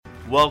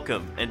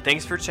Welcome, and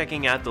thanks for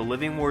checking out the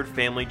Living Word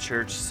Family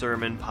Church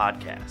Sermon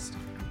Podcast.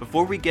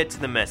 Before we get to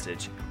the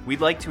message,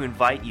 we'd like to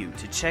invite you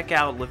to check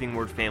out Living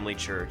Word Family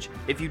Church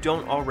if you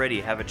don't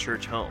already have a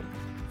church home.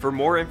 For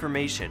more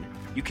information,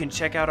 you can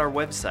check out our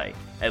website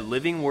at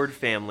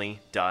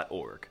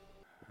livingwordfamily.org.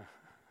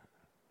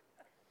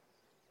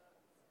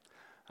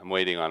 I'm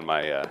waiting on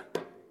my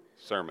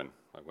sermon.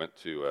 I went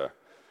to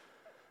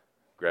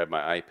grab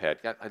my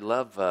iPad. I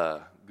love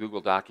Google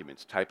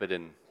Documents. Type it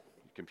in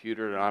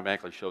computer and it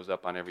automatically shows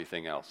up on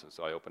everything else. And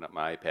so I open up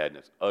my iPad and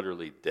it's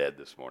utterly dead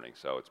this morning.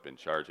 So it's been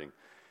charging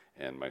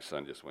and my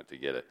son just went to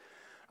get it.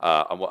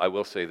 I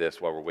will say this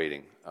while we're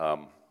waiting.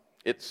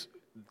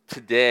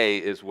 Today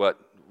is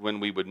when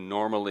we would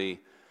normally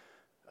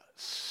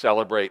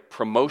celebrate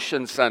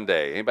Promotion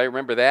Sunday. Anybody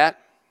remember that?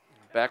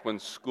 Back when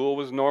school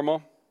was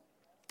normal?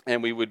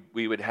 And we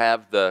would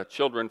have the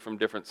children from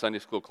different Sunday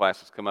school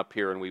classes come up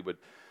here and we would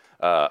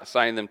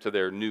assign them to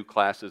their new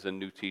classes and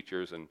new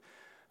teachers and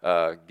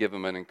give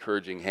them an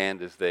encouraging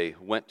hand as they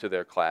went to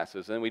their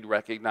classes. And we'd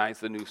recognize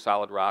the new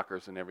Solid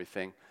Rockers and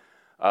everything.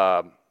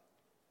 But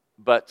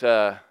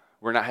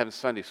we're not having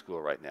Sunday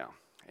school right now.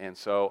 And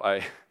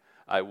so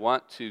I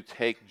want to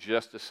take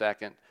just a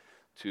second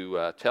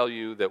to tell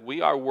you that we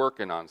are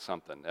working on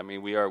something. I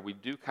mean, we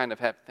do kind of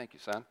have, thank you,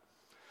 son.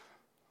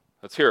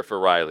 Let's hear it for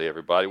Riley,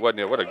 everybody. Wasn't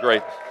it? What a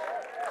great...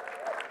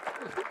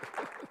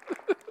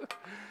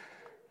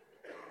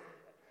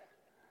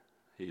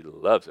 He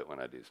loves it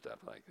when I do stuff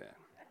like that.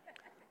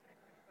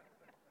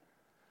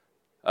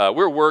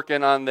 We're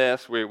working on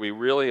this. We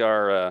really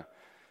are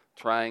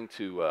trying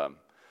to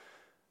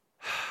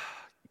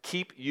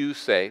keep you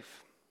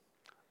safe,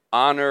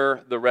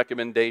 honor the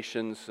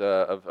recommendations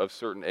of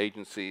certain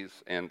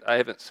agencies, and I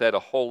haven't said a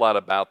whole lot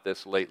about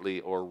this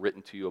lately or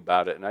written to you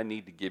about it, and I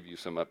need to give you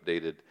some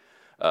updated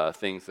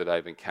things that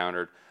I've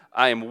encountered.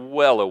 I am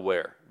well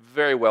aware,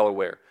 very well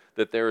aware,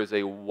 that there is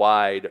a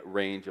wide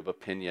range of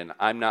opinion.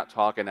 I'm not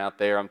talking out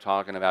there, I'm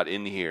talking about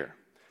in here,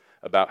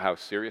 about how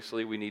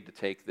seriously we need to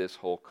take this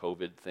whole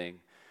COVID thing.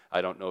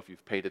 I don't know if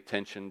you've paid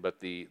attention, but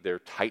they're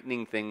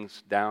tightening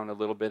things down a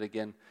little bit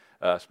again,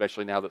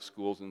 especially now that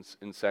school's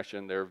in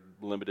session. There are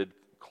limited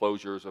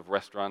closures of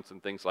restaurants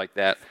and things like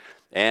that.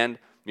 And,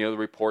 the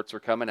reports are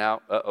coming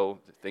out.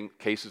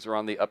 Cases are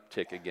on the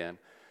uptick again.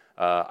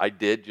 I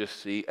did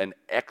just see an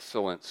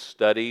excellent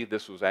study.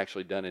 This was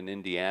actually done in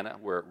Indiana,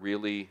 where it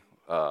really,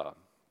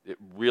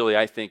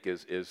 I think,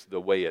 is the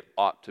way it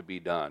ought to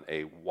be done.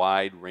 A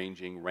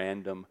wide-ranging,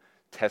 random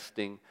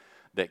testing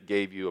that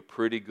gave you a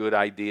pretty good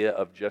idea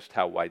of just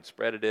how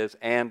widespread it is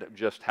and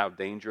just how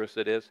dangerous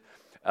it is.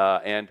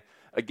 And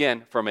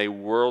again, from a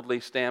worldly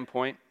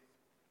standpoint,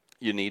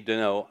 you need to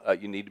know,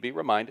 you need to be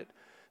reminded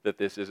that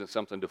this isn't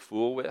something to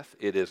fool with.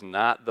 It is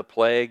not the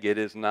plague. It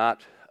is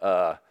not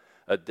a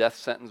death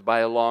sentence by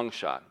a long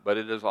shot. But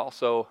it is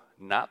also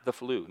not the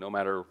flu, no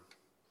matter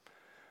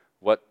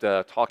what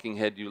talking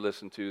head you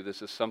listen to.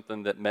 This is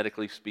something that,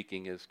 medically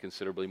speaking, is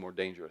considerably more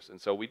dangerous. And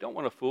so we don't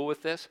want to fool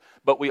with this,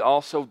 but we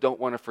also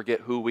don't want to forget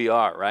who we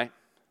are, right?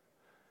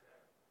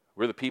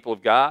 We're the people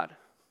of God.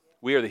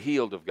 We are the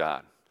healed of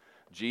God.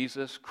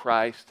 Jesus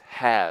Christ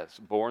has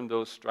borne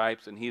those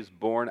stripes, and He's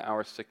borne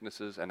our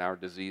sicknesses and our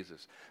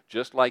diseases.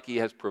 Just like He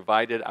has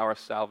provided our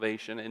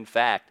salvation. In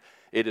fact,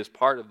 it is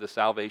part of the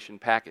salvation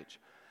package.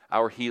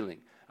 Our healing,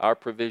 our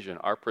provision,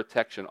 our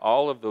protection,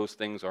 all of those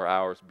things are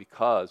ours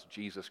because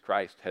Jesus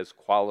Christ has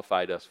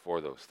qualified us for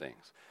those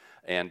things.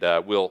 And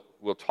we'll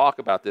talk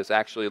about this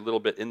actually a little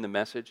bit in the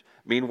message.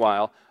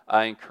 Meanwhile,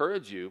 I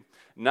encourage you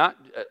not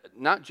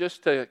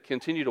just to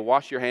continue to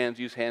wash your hands,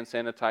 use hand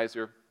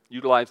sanitizer,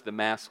 utilize the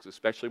masks,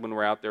 especially when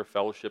we're out there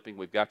fellowshipping.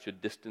 We've got you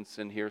distance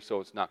in here,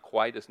 so it's not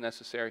quite as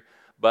necessary.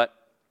 But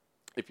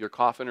if you're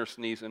coughing or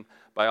sneezing,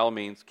 by all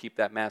means, keep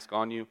that mask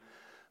on you.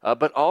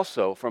 But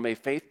also, from a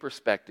faith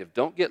perspective,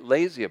 don't get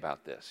lazy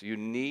about this. You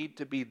need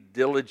to be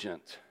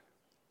diligent.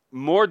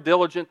 More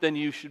diligent than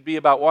you should be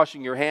about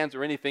washing your hands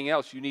or anything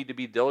else. You need to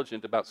be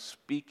diligent about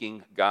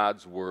speaking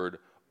God's word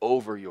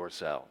over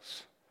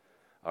yourselves.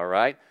 All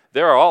right?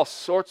 There are all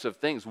sorts of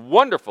things,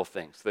 wonderful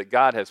things that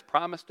God has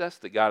promised us,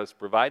 that God has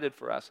provided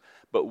for us,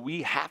 but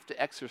we have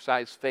to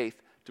exercise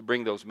faith to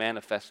bring those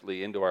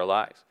manifestly into our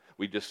lives.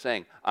 We just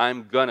sang,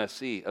 I'm going to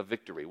see a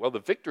victory. Well, the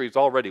victory's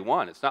already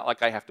won. It's not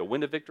like I have to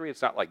win a victory.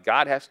 It's not like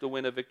God has to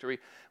win a victory.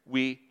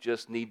 We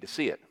just need to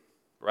see it,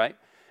 right?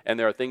 And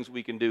there are things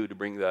we can do to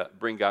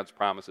bring God's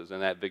promises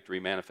and that victory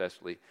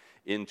manifestly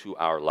into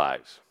our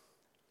lives.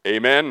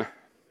 Amen.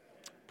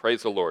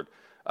 Praise the Lord.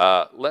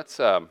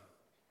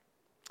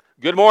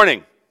 Good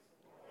morning.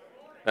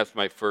 That's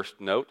my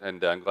first note,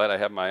 and I'm glad I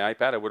have my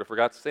iPad. I would have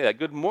forgot to say that.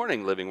 Good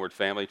morning, Living Word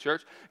Family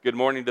Church. Good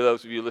morning to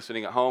those of you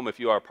listening at home. If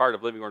you are part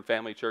of Living Word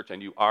Family Church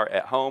and you are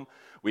at home,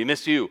 we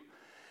miss you.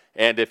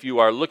 And if you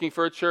are looking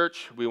for a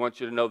church, we want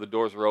you to know the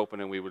doors are open,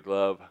 and we would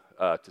love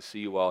to see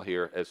you all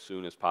here as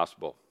soon as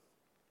possible.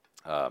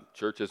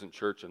 Church isn't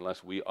church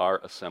unless we are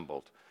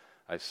assembled.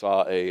 I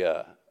saw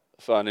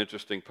an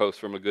interesting post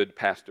from a good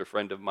pastor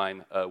friend of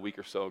mine a week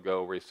or so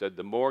ago where he said,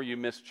 the more you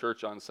miss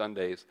church on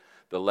Sundays,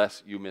 the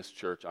less you miss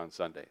church on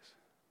Sundays.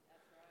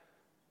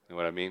 You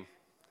know what I mean?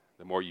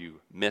 The more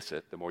you miss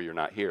it, the more you're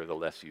not here, the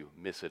less you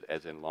miss it,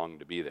 as in long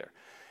to be there.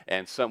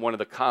 And one of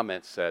the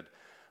comments said,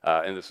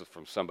 and this is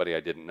from somebody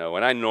I didn't know,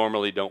 and I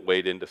normally don't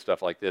wade into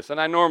stuff like this,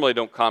 and I normally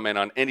don't comment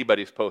on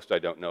anybody's post I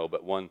don't know,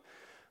 but one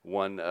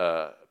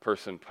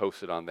person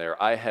posted on there,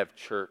 I have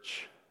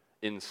church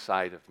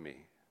inside of me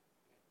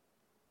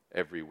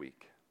every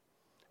week.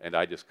 And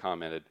I just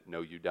commented,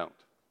 no, you don't.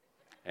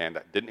 And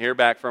I didn't hear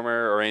back from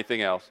her or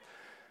anything else.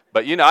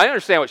 But, I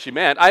understand what she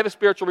meant. I have a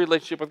spiritual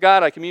relationship with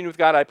God. I commune with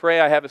God. I pray.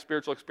 I have a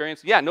spiritual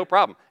experience. Yeah, no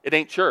problem. It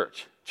ain't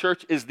church.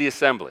 Church is the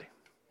assembly,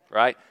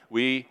 right?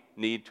 We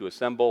need to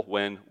assemble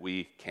when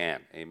we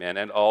can. Amen.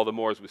 And all the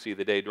more as we see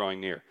the day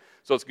drawing near.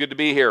 So it's good to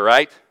be here,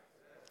 right?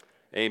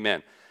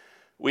 Amen.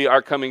 We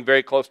are coming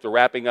very close to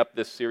wrapping up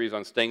this series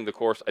on staying the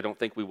course. I don't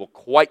think we will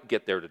quite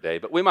get there today,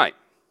 but we might.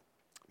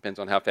 Depends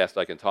on how fast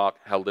I can talk,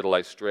 how little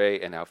I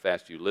stray, and how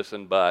fast you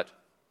listen, but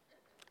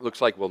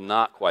looks like we'll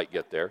not quite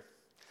get there.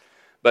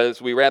 But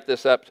as we wrap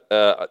this up,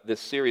 this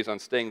series on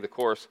staying the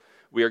course,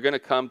 we are going to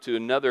come to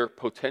another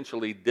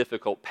potentially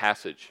difficult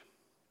passage.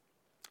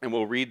 And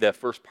we'll read the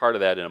first part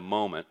of that in a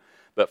moment.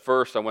 But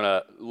first, I want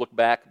to look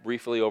back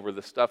briefly over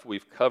the stuff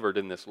we've covered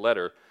in this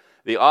letter.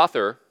 The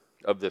author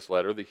of this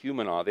letter, the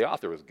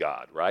author is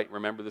God, right?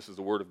 Remember, this is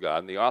the Word of God.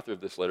 And the author of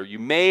this letter, you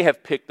may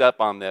have picked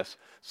up on this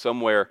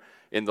somewhere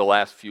in the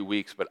last few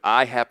weeks, but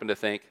I happen to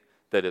think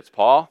that it's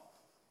Paul.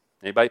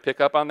 Anybody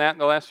pick up on that in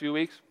the last few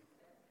weeks?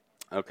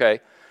 Okay.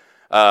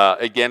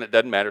 Again, it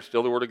doesn't matter,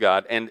 still the Word of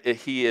God. And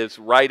he is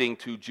writing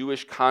to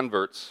Jewish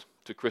converts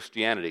to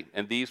Christianity.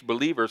 And these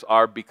believers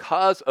are,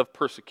 because of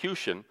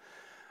persecution,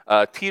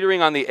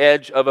 teetering on the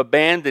edge of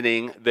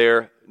abandoning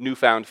their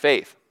newfound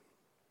faith.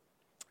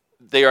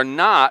 They are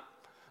not,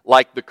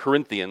 like the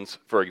Corinthians,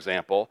 for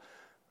example,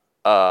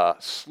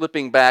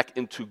 slipping back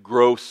into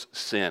gross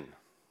sin,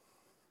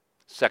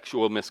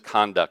 sexual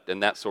misconduct,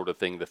 and that sort of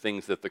thing, the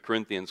things that the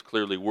Corinthians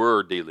clearly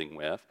were dealing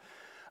with.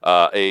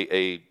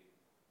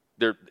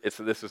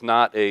 This is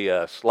not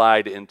a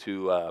slide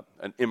into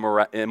an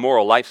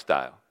immoral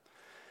lifestyle.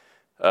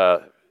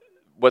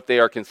 What they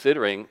are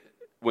considering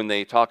when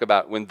they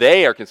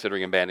are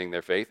considering abandoning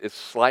their faith is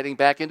sliding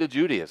back into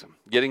Judaism,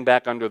 getting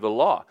back under the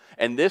law.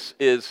 And this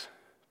is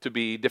to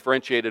be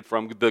differentiated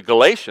from the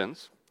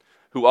Galatians,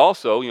 who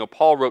also,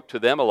 Paul wrote to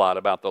them a lot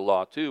about the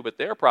law too, but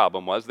their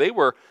problem was they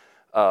were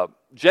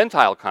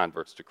Gentile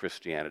converts to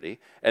Christianity,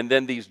 and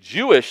then these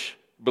Jewish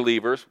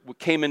believers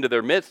came into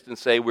their midst and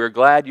say, we're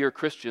glad you're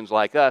Christians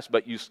like us,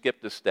 but you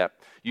skipped a step.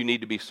 You need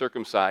to be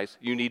circumcised.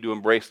 You need to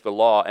embrace the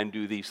law and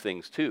do these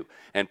things too.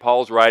 And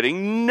Paul's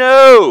writing,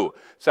 no!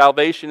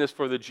 Salvation is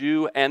for the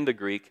Jew and the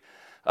Greek,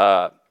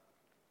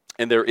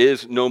 and there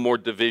is no more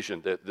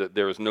division.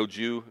 There is no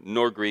Jew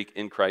nor Greek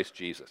in Christ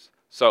Jesus.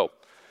 So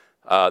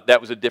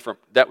that was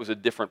a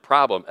different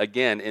problem.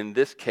 Again, in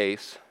this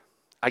case,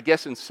 I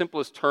guess in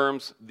simplest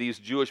terms, these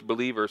Jewish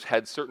believers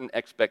had certain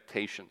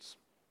expectations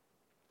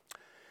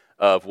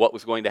of what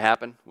was going to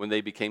happen when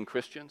they became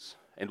Christians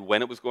and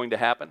when it was going to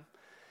happen.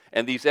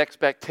 And these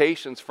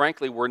expectations,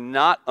 frankly, were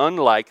not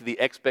unlike the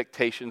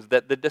expectations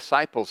that the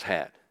disciples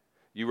had.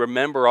 You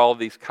remember all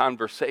these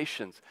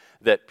conversations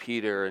that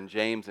Peter and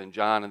James and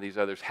John and these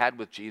others had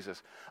with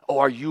Jesus. Oh,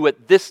 are you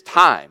at this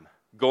time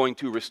going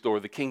to restore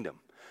the kingdom?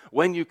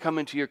 When you come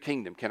into your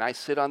kingdom, can I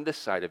sit on this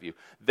side of you?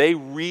 They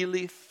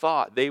really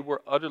thought, they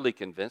were utterly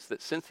convinced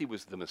that since he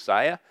was the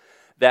Messiah,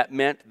 that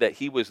meant that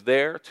he was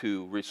there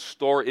to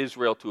restore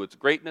Israel to its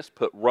greatness,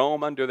 put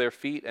Rome under their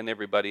feet and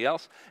everybody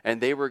else,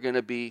 and they were going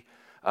to be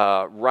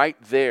right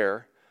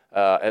there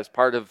as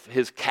part of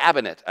his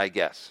cabinet, I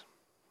guess.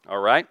 All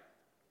right?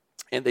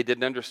 And they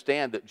didn't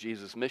understand that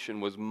Jesus' mission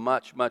was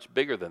much, much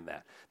bigger than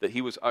that, that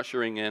he was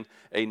ushering in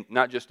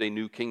not just a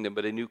new kingdom,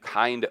 but a new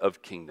kind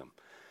of kingdom.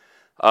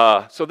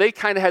 So they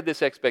kind of had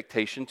this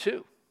expectation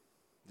too.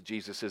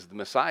 Jesus is the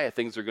Messiah.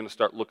 Things are going to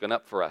start looking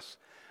up for us.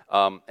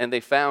 And they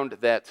found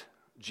that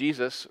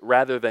Jesus,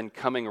 rather than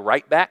coming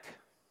right back,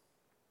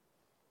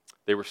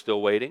 they were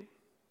still waiting.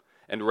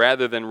 And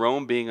rather than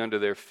Rome being under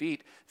their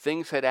feet,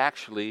 things had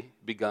actually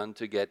begun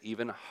to get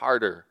even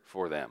harder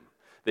for them.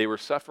 They were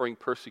suffering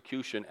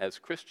persecution as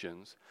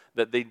Christians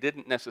that they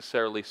didn't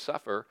necessarily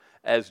suffer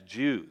as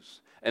Jews.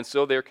 And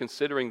so they're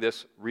considering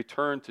this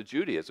return to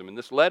Judaism. And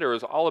this letter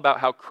is all about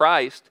how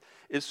Christ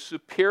is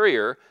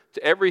superior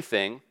to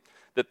everything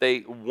that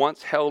they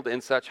once held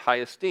in such high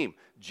esteem.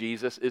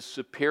 Jesus is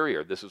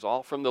superior. This is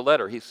all from the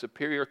letter. He's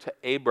superior to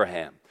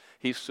Abraham.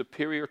 He's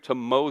superior to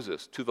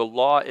Moses, to the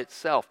law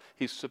itself.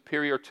 He's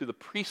superior to the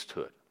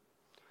priesthood,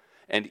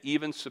 and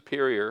even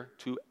superior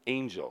to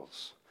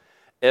angels.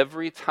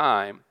 Every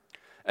time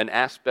an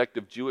aspect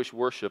of Jewish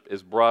worship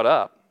is brought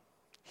up,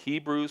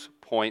 Hebrews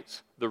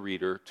points the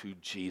reader to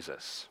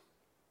Jesus.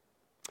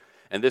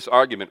 And this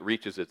argument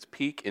reaches its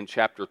peak in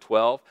chapter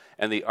 12,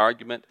 and the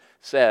argument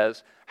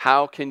says,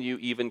 how can you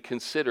even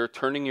consider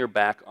turning your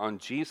back on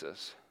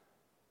Jesus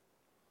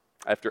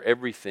after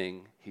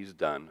everything he's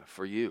done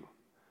for you?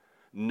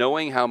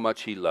 Knowing how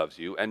much he loves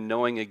you and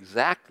knowing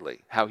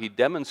exactly how he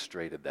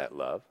demonstrated that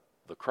love,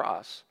 the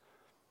cross,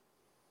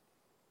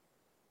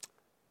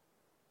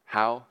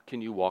 How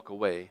can you walk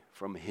away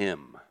from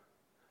him?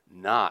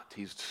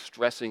 He's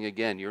stressing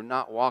again, you're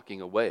not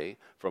walking away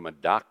from a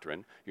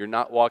doctrine. You're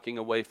not walking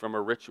away from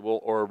a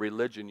ritual or a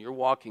religion. You're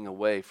walking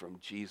away from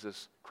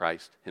Jesus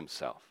Christ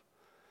himself.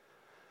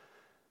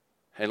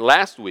 And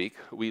last week,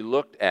 we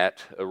looked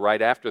at,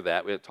 right after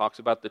that, it talks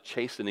about the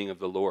chastening of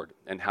the Lord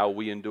and how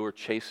we endure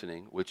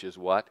chastening, which is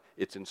what?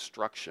 It's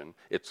instruction.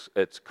 It's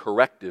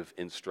corrective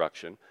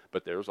instruction,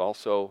 but there's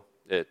also,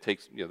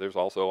 there's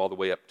also all the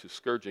way up to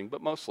scourging,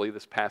 but mostly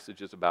this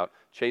passage is about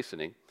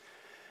chastening.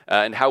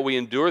 And how we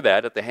endure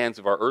that at the hands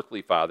of our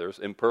earthly fathers,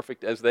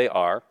 imperfect as they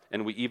are,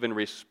 and we even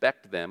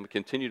respect them,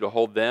 continue to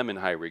hold them in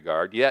high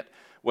regard. Yet,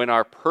 when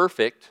our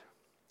perfect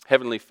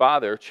Heavenly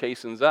Father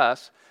chastens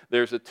us,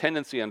 there's a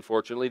tendency,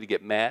 unfortunately, to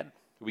get mad,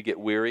 we get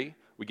weary,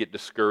 we get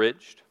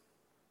discouraged.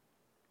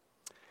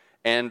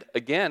 And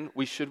again,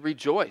 we should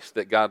rejoice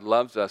that God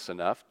loves us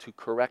enough to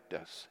correct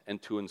us and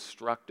to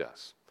instruct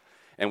us.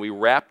 And we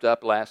wrapped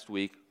up last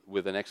week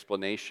with an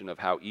explanation of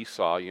how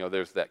Esau,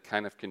 there's that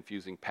kind of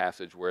confusing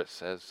passage where it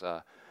says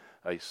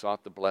he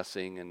sought the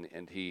blessing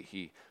and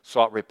he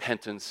sought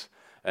repentance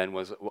and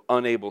was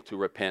unable to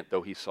repent,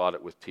 though he sought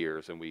it with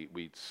tears. And we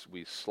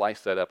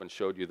sliced that up and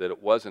showed you that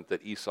it wasn't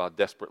that Esau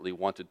desperately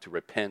wanted to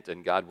repent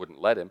and God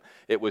wouldn't let him.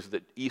 It was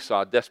that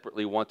Esau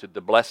desperately wanted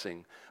the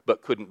blessing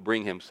but couldn't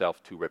bring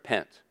himself to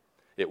repent.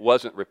 It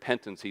wasn't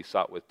repentance he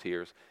sought with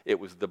tears. It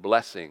was the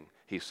blessing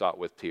he sought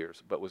with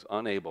tears, but was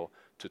unable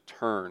to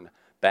turn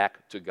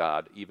back to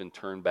God, even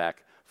turn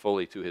back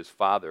fully to his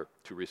Father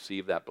to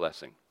receive that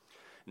blessing.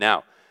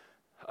 Now,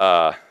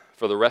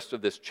 for the rest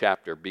of this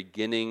chapter,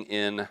 beginning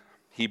in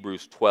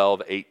Hebrews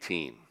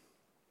 12:18.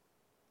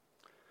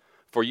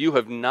 For you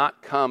have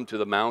not come to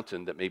the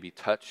mountain that may be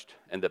touched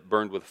and that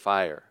burned with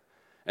fire,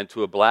 and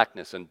to a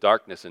blackness and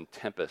darkness and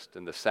tempest,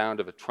 and the sound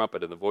of a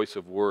trumpet and the voice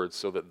of words,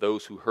 so that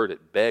those who heard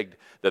it begged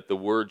that the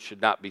word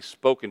should not be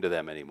spoken to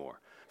them anymore,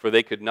 for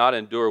they could not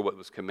endure what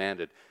was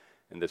commanded.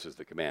 And this is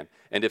the command.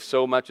 And if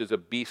so much as a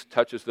beast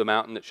touches the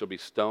mountain, it shall be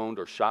stoned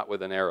or shot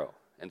with an arrow.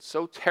 And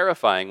so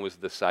terrifying was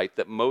the sight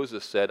that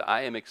Moses said,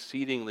 I am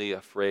exceedingly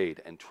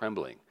afraid and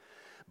trembling.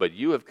 But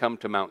you have come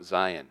to Mount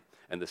Zion,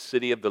 and the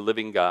city of the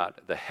living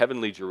God, the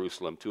heavenly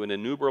Jerusalem, to an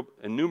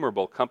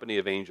innumerable company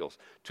of angels,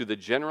 to the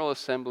general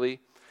assembly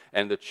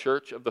and the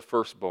church of the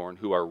firstborn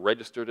who are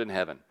registered in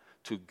heaven,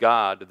 to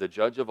God, the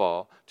judge of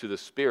all, to the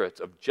spirits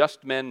of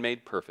just men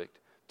made perfect,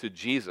 to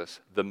Jesus,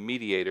 the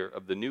mediator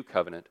of the new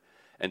covenant,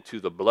 and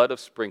to the blood of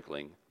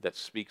sprinkling that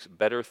speaks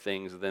better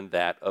things than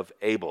that of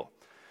Abel.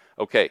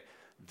 Okay,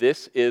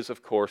 this is,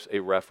 of course, a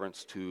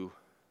reference to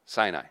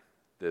Sinai.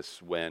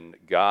 This when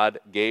God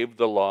gave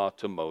the law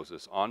to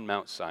Moses on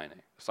Mount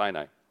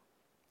Sinai.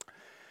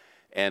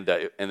 And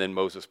then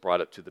Moses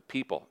brought it to the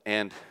people.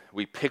 And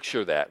we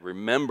picture that.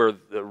 Remember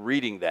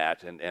reading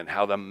that and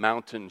how the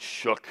mountain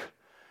shook.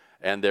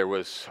 And there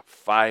was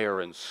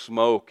fire and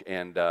smoke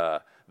and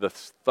the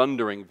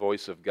thundering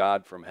voice of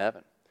God from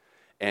heaven.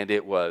 And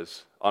it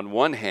was, on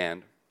one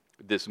hand,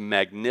 this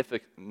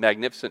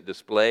magnificent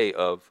display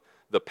of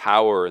the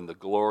power and the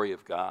glory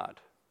of God.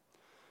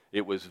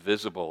 It was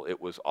visible. It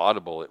was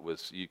audible. It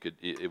was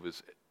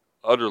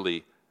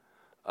utterly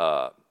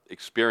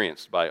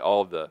experienced by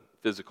all the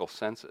physical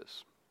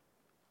senses.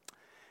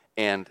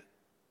 And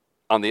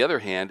on the other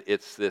hand,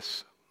 it's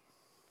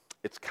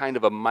kind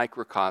of a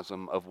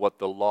microcosm of what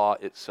the law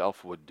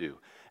itself would do.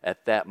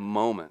 At that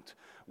moment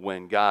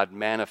when God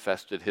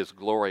manifested his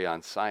glory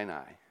on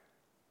Sinai,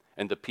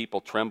 and the people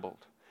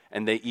trembled,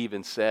 and they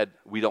even said,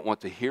 we don't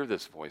want to hear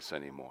this voice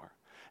anymore.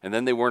 And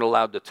then they weren't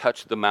allowed to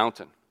touch the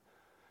mountain,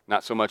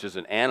 not so much as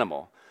an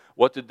animal.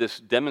 What did this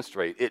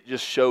demonstrate? It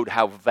just showed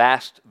how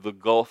vast the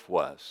gulf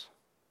was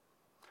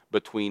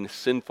between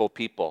sinful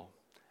people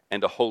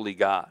and a holy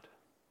God.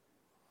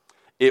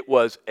 It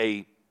was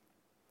a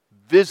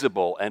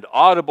visible and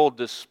audible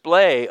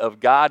display of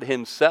God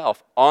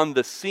himself on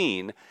the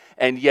scene,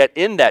 and yet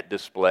in that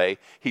display,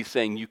 he's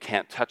saying, you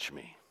can't touch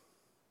me.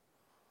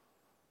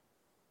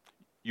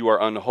 You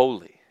are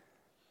unholy.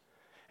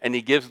 And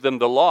he gives them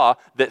the law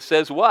that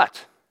says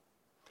what?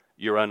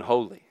 You're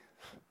unholy.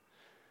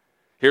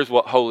 Here's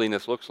what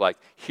holiness looks like.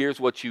 Here's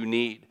what you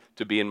need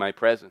to be in my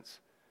presence.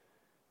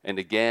 And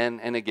again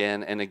and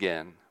again and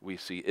again, we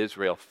see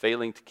Israel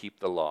failing to keep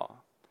the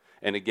law.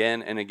 And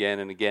again and again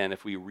and again,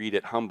 if we read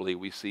it humbly,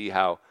 we see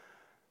how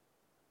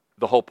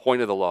the whole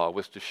point of the law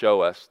was to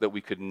show us that we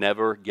could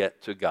never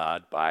get to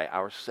God by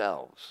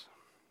ourselves.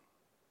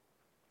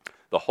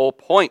 The whole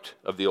point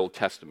of the Old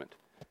Testament,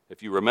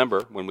 if you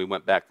remember when we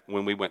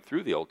went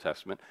through the Old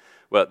Testament,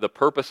 well, the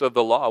purpose of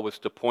the law was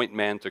to point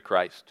man to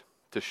Christ,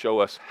 to show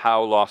us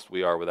how lost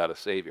we are without a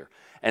Savior.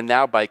 And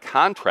now, by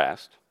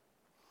contrast,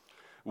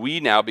 we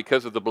now,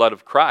 because of the blood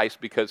of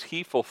Christ, because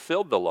he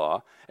fulfilled the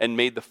law and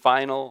made the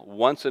final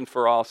once and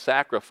for all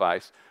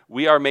sacrifice,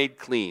 we are made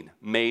clean,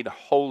 made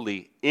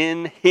holy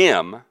in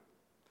him,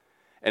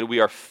 and we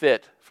are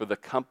fit for the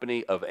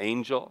company of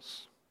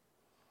angels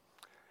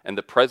and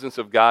the presence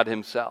of God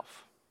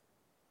himself.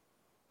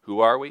 Who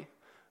are we?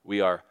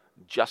 We are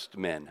just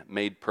men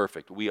made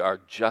perfect. We are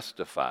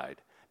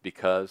justified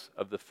because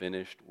of the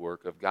finished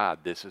work of God.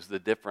 This is the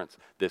difference.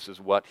 This is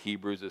what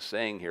Hebrews is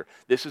saying here.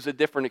 This is a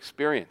different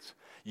experience.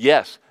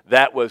 Yes,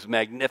 that was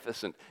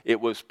magnificent.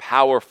 It was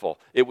powerful.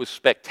 It was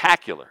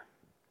spectacular.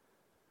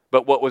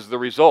 But what was the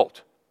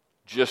result?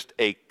 Just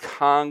a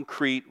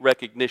concrete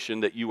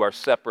recognition that you are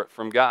separate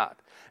from God.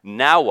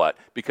 Now what?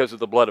 Because of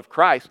the blood of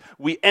Christ,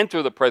 we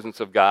enter the presence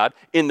of God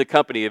in the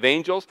company of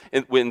angels,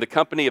 in the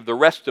company of the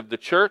rest of the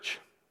church,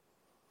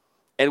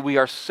 and we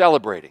are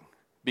celebrating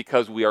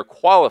because we are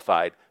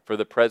qualified for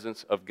the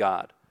presence of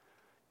God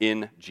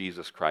in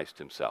Jesus Christ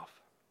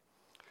himself.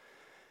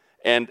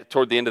 And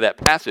toward the end of that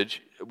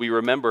passage, we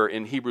remember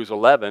in Hebrews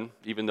 11,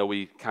 even though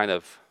we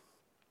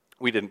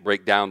didn't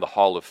break down the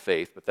hall of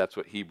faith, but that's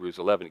what Hebrews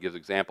 11, it gives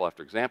example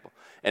after example.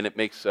 And it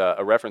makes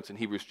a reference in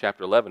Hebrews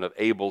chapter 11 of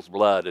Abel's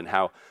blood and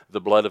how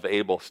the blood of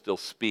Abel still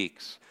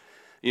speaks.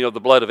 You know,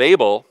 the blood of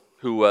Abel,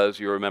 who was,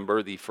 you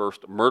remember, the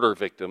first murder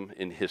victim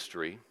in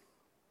history,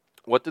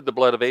 what did the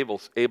blood of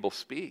Abel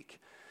speak?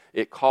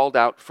 It called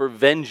out for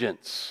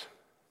vengeance,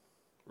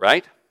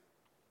 right?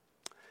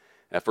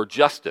 And for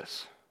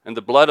justice. And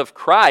the blood of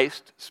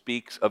Christ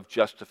speaks of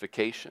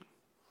justification.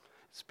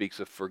 It speaks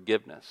of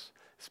forgiveness.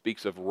 It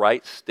speaks of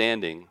right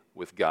standing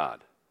with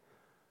God.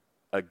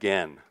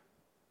 Again,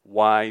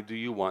 why do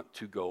you want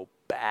to go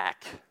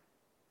back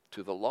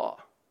to the law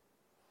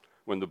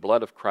when the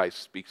blood of Christ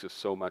speaks of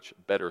so much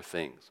better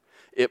things?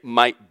 It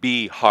might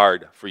be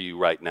hard for you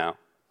right now,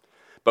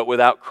 but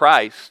without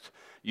Christ,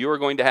 you are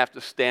going to have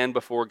to stand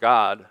before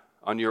God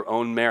on your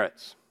own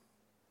merits.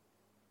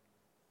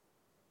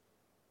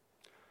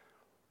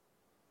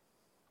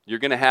 You're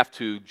going to have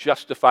to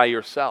justify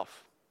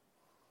yourself.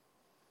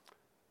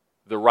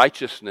 The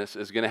righteousness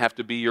is going to have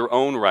to be your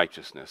own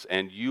righteousness,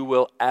 and you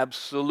will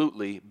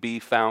absolutely be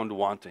found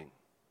wanting.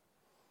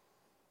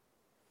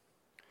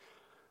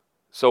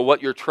 So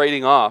what you're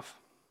trading off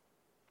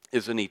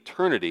is an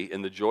eternity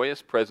in the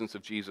joyous presence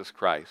of Jesus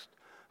Christ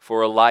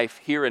for a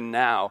life here and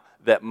now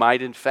that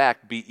might in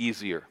fact be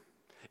easier.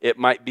 It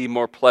might be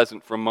more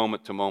pleasant from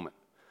moment to moment.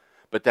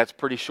 But that's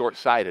pretty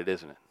short-sighted,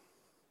 isn't it?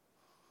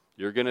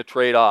 You're going to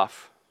trade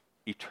off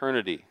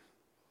eternity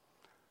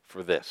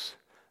for this.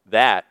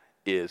 That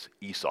is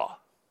Esau.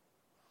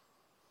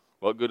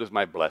 What good is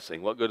my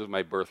blessing? What good is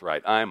my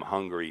birthright? I'm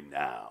hungry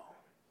now.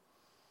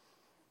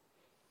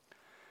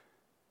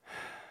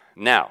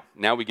 Now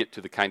we get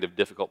to the kind of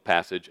difficult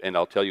passage, and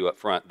I'll tell you up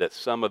front that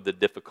some of the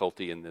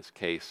difficulty in this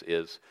case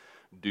is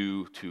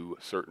due to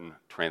certain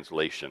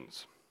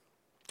translations.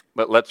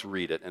 But let's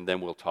read it, and then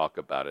we'll talk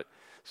about it.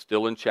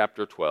 Still in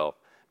chapter 12,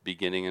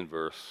 beginning in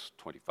verse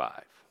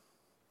 25.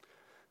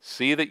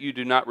 See that you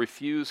do not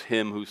refuse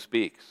him who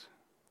speaks.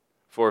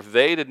 For if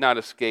they did not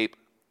escape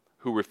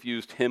who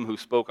refused him who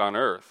spoke on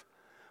earth,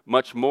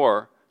 much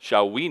more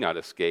shall we not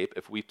escape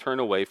if we turn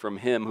away from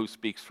him who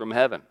speaks from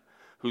heaven,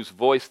 whose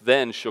voice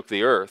then shook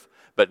the earth,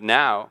 but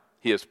now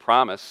he has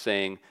promised,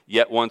 saying,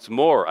 yet once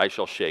more I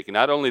shall shake,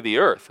 not only the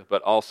earth,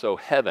 but also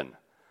heaven.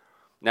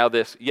 Now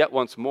this yet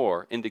once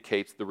more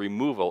indicates the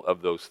removal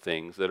of those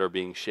things that are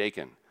being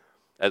shaken,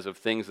 as of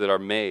things that are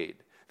made,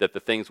 that the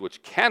things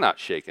which cannot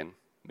shaken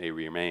may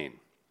remain.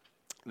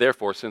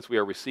 Therefore, since we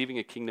are receiving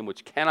a kingdom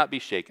which cannot be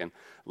shaken,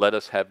 let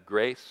us have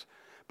grace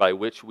by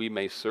which we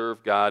may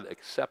serve God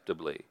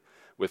acceptably,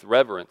 with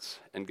reverence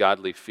and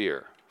godly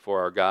fear, for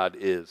our God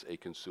is a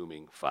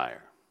consuming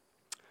fire.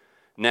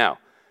 Now,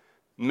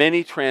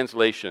 many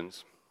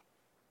translations,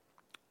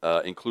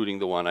 including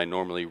the one I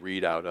normally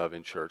read out of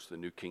in church, the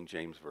New King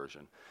James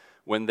Version,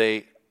 when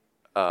they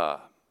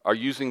are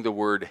using the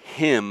word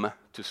him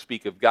to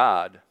speak of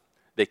God,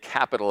 they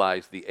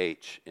capitalize the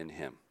H in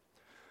him.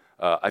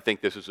 I think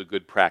this is a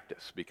good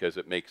practice because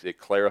it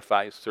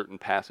clarifies certain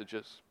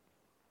passages.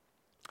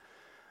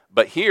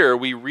 But here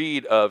we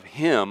read of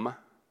him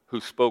who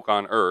spoke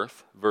on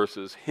earth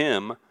versus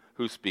him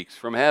who speaks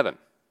from heaven.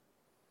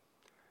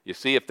 You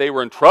see, if they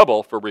were in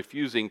trouble for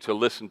refusing to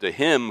listen to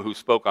him who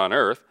spoke on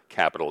earth,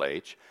 capital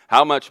H,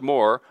 how much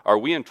more are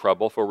we in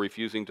trouble for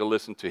refusing to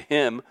listen to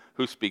him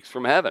who speaks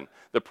from heaven?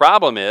 The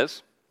problem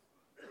is,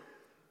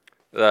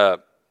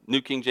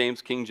 New King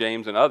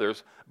James, and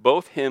others,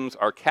 both hymns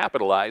are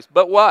capitalized,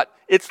 but what?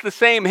 It's the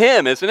same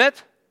hymn, isn't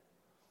it?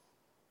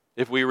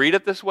 If we read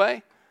it this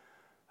way.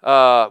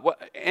 I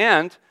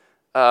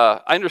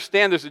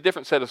understand there's a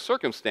different set of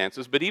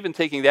circumstances, but even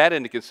taking that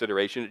into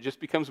consideration, it just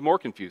becomes more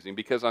confusing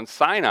because on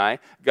Sinai,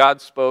 God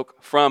spoke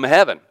from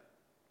heaven,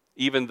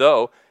 even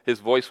though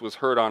his voice was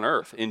heard on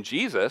earth. In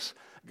Jesus,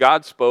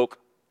 God spoke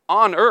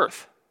on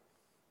earth.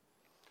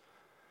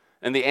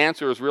 And the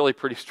answer is really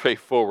pretty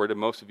straightforward, and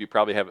most of you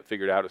probably have it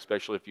figured out,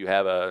 especially if you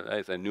have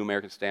a New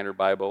American Standard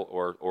Bible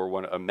or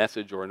a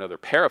Message or another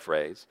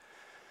paraphrase.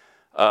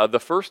 The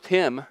first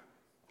hymn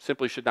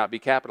simply should not be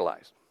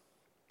capitalized.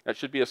 That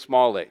should be a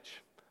small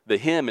h. The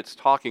hymn it's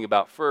talking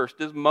about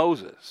first is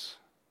Moses,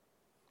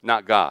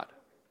 not God.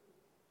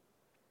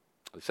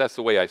 At least that's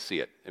the way I see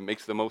it. It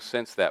makes the most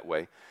sense that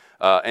way.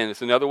 And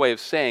it's another way of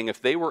saying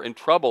if they were in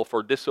trouble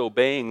for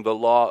disobeying the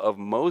law of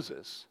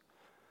Moses,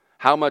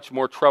 how much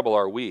more trouble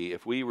are we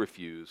if we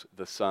refuse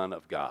the Son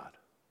of God?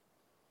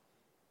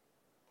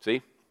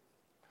 See?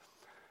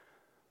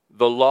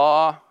 The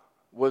law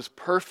was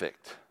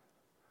perfect,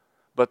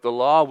 but the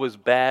law was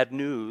bad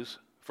news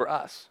for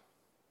us.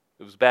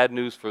 It was bad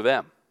news for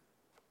them.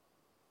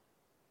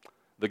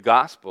 The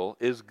gospel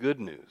is good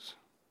news.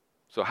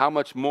 So how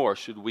much more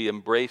should we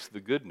embrace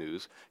the good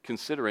news,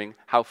 considering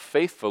how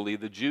faithfully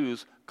the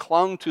Jews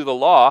clung to the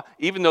law,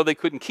 even though they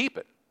couldn't keep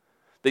it?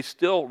 They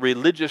still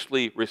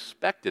religiously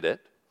respected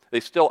it. They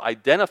still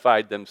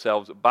identified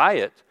themselves by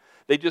it.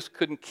 They just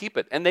couldn't keep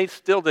it. And they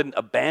still didn't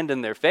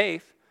abandon their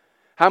faith.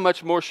 How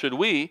much more should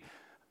we,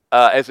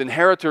 as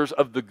inheritors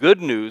of the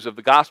good news of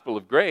the gospel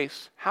of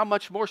grace, how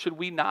much more should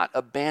we not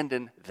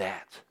abandon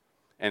that?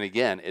 And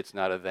again, it's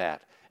not a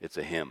that, it's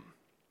a him.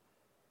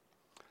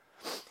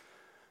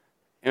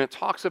 And it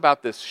talks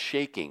about this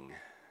shaking,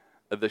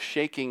 the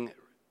shaking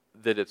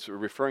that it's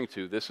referring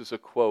to. This is a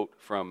quote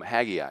from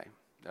Haggai,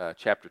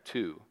 chapter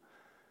 2,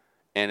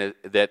 and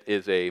that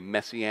is a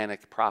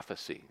messianic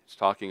prophecy. It's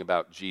talking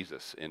about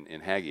Jesus in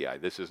Haggai.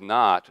 This is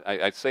not,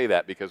 I say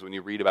that because when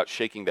you read about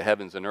shaking the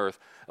heavens and earth,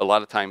 a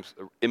lot of times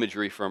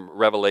imagery from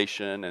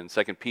Revelation and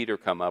 2 Peter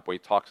come up where he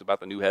talks about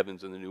the new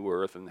heavens and the new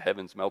earth and the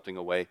heavens melting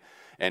away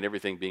and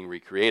everything being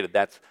recreated.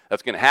 That's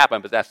going to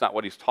happen, but that's not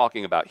what he's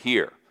talking about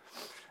here.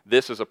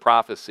 This is a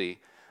prophecy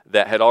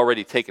that had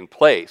already taken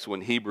place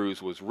when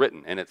Hebrews was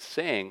written, and it's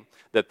saying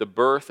that the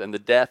birth and the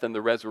death and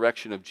the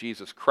resurrection of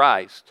Jesus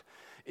Christ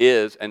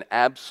is an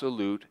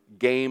absolute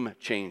game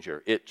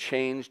changer. It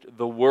changed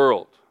the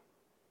world.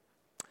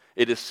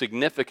 It is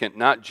significant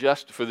not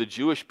just for the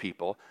Jewish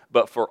people,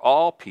 but for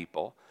all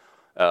people.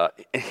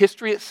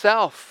 History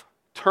itself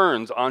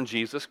turns on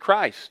Jesus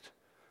Christ.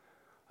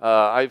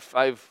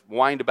 I've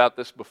whined about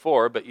this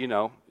before, but you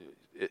know,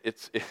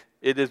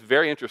 it is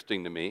very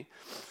interesting to me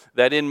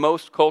that in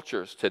most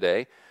cultures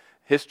today,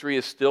 history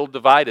is still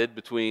divided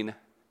between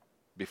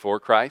before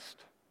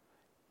Christ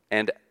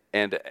and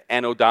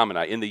Anno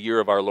Domini, in the year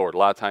of our Lord. A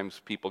lot of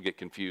times people get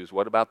confused.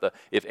 What about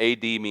if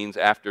AD means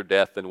after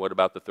death, then what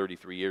about the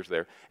 33 years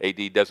there?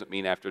 AD doesn't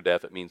mean after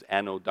death, it means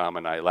Anno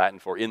Domini, Latin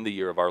for in the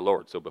year of our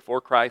Lord. So before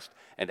Christ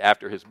and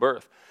after his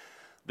birth.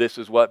 This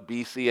is what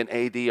BC and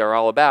AD are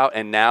all about.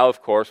 And now,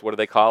 of course, what do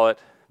they call it?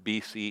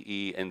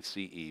 BCE and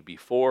CE,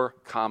 before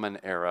Common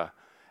Era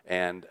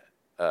and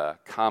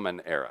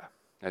Common Era.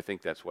 I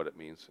think that's what it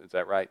means. Is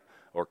that right?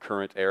 Or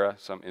current era,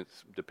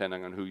 it's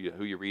depending on who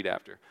you read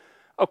after.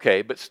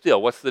 Okay, but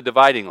still, what's the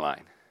dividing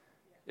line?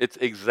 It's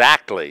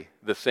exactly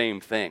the same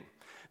thing.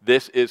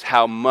 This is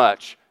how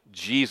much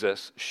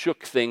Jesus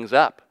shook things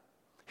up,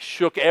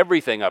 shook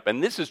everything up.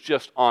 And this is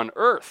just on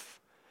earth,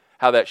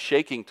 how that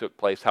shaking took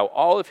place, how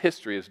all of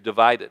history is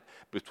divided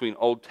between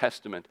Old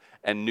Testament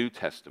and New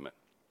Testament,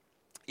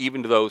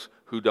 even to those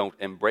who don't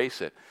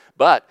embrace it.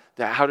 But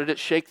how did it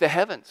shake the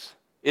heavens?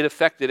 It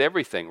affected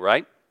everything,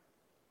 right?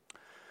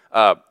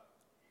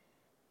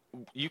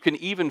 You can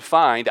even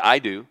find, I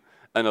do,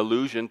 an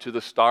allusion to the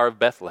Star of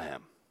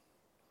Bethlehem.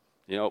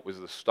 You know, it was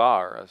a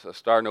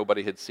star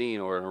nobody had seen,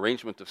 or an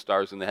arrangement of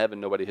stars in the heaven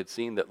nobody had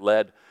seen that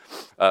led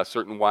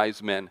certain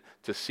wise men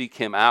to seek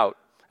him out,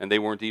 and they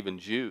weren't even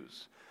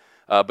Jews.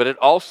 But it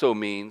also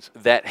means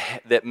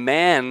that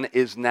man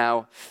is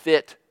now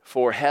fit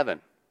for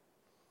heaven.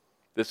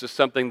 This is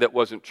something that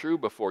wasn't true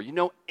before. You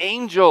know,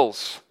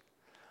 angels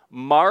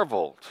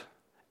marveled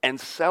and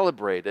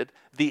celebrated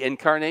the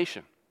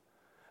incarnation.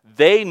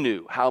 They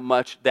knew how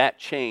much that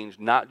changed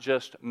not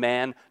just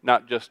man,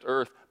 not just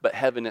earth, but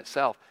heaven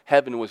itself.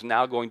 Heaven was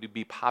now going to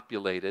be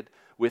populated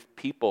with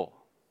people,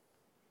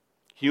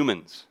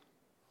 humans.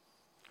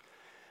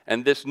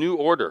 And this new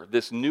order,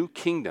 this new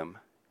kingdom,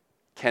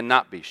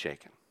 cannot be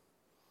shaken.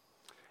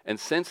 And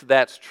since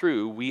that's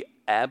true, we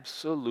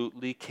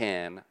absolutely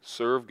can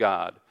serve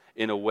God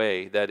in a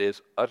way that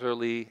is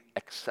utterly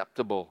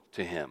acceptable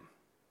to him.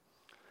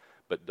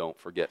 But don't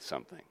forget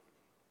something.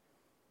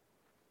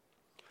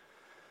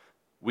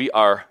 We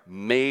are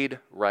made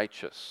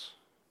righteous.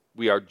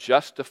 We are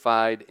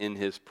justified in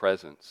his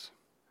presence.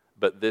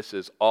 But this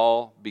is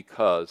all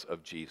because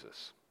of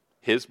Jesus.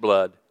 His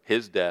blood,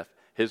 his death,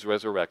 his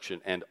resurrection,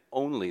 and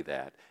only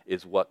that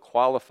is what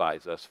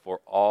qualifies us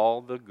for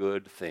all the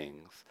good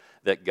things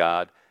that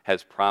God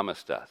has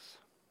promised us.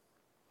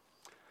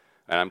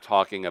 And I'm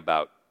talking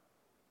about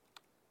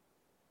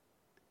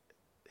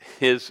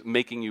his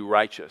making you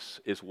righteous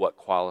is what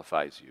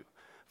qualifies you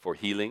for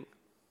healing,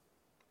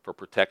 for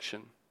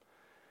protection,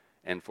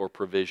 and for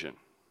provision.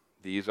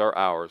 These are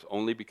ours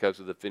only because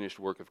of the finished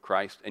work of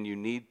Christ, and you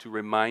need to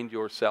remind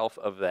yourself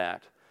of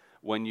that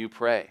when you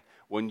pray.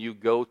 When you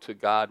go to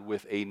God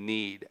with a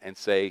need and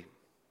say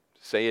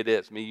it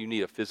is, maybe you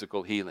need a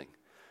physical healing.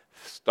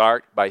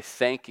 Start by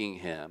thanking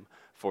him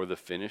for the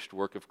finished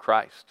work of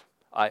Christ.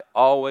 I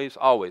always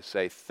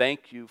say,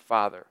 thank you,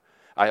 Father.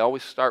 I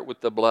always start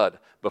with the blood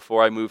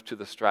before I move to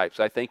the stripes.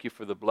 I thank you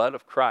for the blood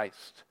of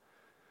Christ,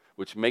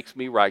 which makes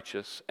me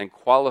righteous and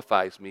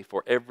qualifies me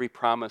for every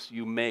promise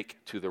you make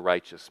to the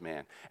righteous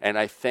man. And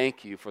I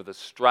thank you for the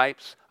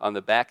stripes on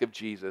the back of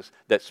Jesus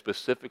that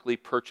specifically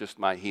purchased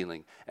my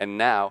healing. And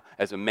now,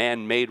 as a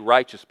man made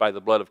righteous by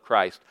the blood of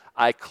Christ,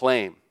 I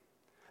claim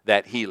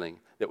that healing,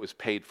 that was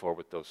paid for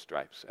with those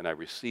stripes. And I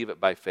receive it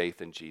by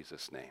faith in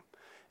Jesus' name.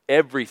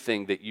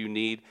 Everything that you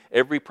need,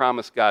 every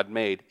promise God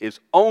made is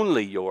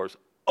only yours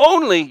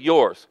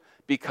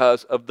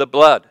because of the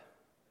blood.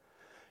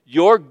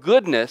 Your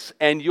goodness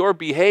and your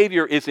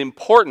behavior is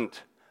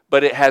important,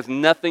 but it has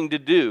nothing to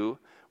do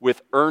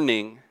with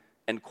earning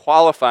and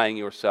qualifying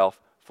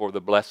yourself for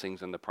the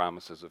blessings and the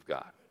promises of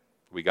God.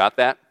 We got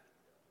that?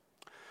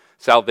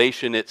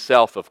 Salvation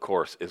itself, of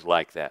course, is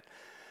like that.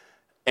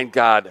 And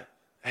God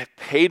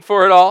paid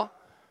for it all.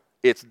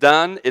 It's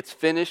done, it's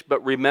finished,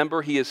 but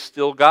remember, He is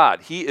still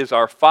God. He is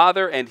our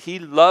Father, and He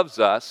loves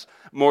us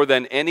more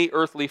than any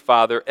earthly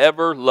father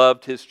ever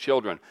loved his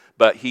children.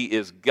 But He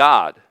is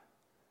God.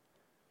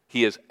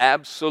 He is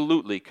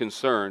absolutely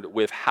concerned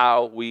with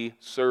how we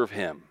serve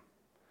Him.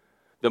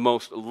 The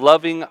most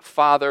loving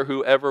Father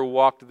who ever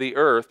walked the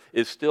earth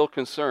is still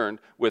concerned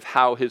with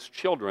how His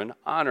children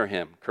honor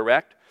Him,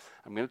 correct?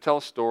 I'm going to tell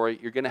a story.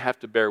 You're going to have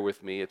to bear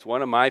with me. It's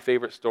one of my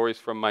favorite stories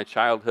from my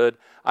childhood.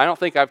 I don't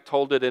think I've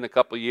told it in a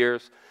couple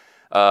years.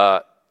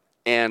 And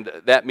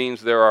that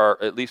means there are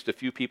at least a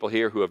few people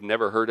here who have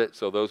never heard it.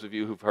 So those of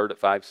you who've heard it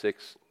 5,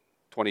 6,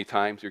 20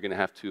 times, you're going to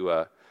have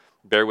to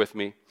bear with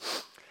me.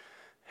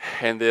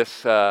 And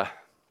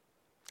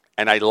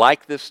I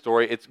like this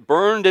story. It's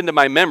burned into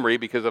my memory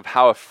because of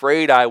how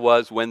afraid I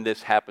was when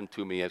this happened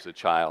to me as a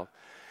child.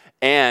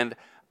 And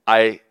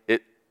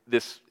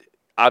this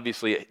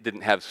obviously it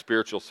didn't have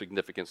spiritual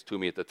significance to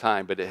me at the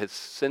time, but it has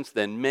since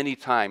then many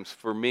times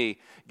for me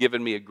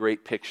given me a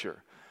great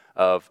picture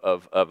of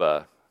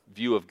a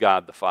view of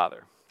God the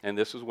Father. And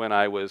this is when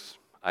I was,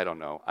 I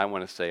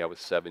want to say I was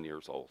 7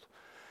 years old.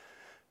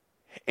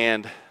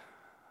 And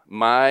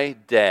my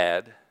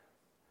dad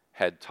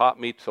had taught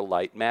me to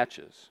light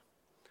matches.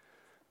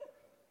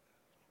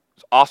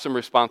 It's awesome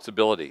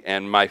responsibility,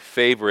 and my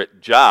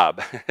favorite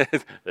job,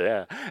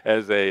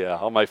 as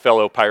all my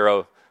fellow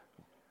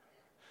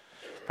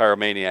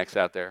pyromaniacs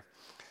out there.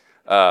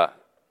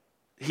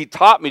 He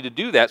taught me to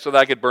do that so that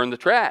I could burn the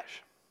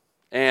trash.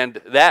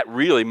 And that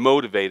really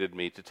motivated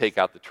me to take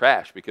out the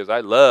trash because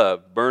I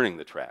loved burning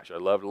the trash. I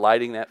loved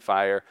lighting that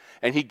fire.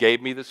 And he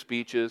gave me the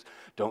speeches.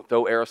 Don't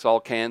throw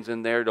aerosol cans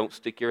in there. Don't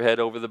stick your head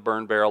over the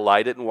burn barrel.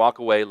 Light it and walk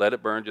away. Let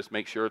it burn. Just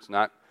make sure it's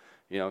not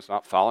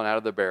falling out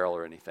of the barrel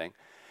or anything.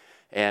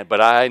 But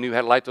I knew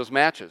how to light those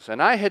matches.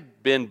 And I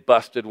had been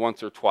busted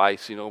once or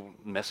twice,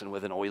 messing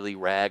with an oily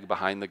rag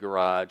behind the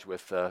garage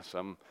with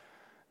some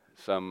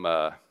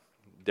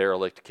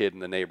derelict kid in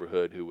the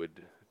neighborhood who would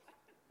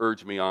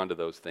urge me on to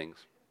those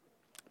things.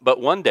 But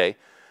one day,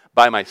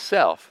 by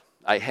myself,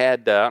 I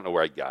had, I don't know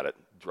where I got it,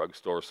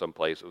 drugstore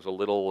someplace. It was a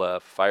little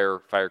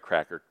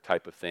firecracker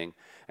type of thing,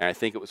 and I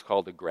think it was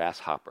called a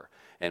grasshopper.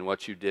 And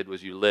what you did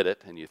was you lit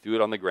it, and you threw it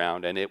on the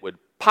ground, and it would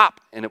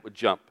pop, and it would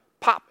jump,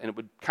 pop, and it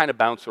would kind of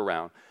bounce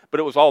around. But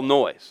it was all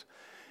noise.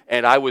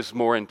 And I was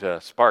more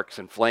into sparks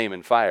and flame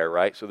and fire,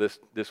 right? So this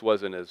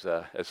wasn't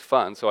as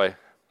fun. So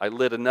I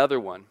lit another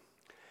one,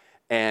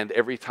 and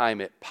every time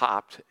it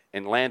popped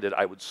and landed,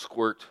 I would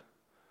squirt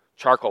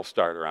charcoal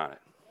starter on it.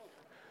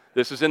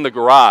 This is in the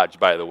garage,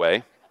 by the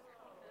way.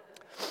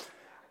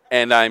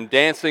 And I'm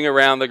dancing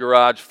around the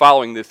garage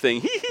following this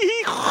thing,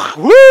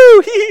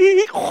 woo,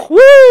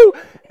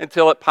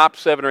 until it popped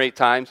 7 or 8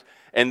 times,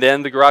 and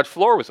then the garage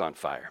floor was on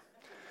fire.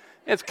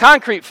 It's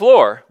concrete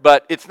floor,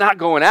 but it's not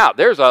going out.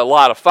 There's a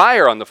lot of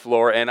fire on the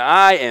floor, and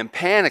I am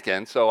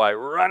panicking, so I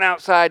run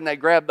outside and I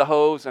grab the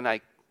hose, and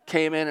I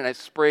came in and I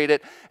sprayed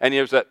it, and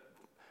there's that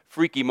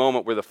freaky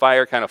moment where the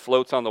fire kind of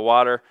floats on the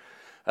water,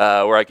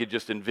 where I could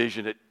just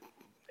envision it,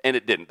 and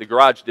it didn't. The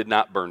garage did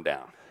not burn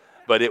down,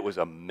 but it was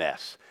a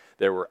mess.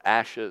 There were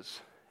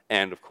ashes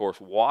and, of course,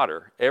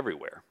 water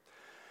everywhere.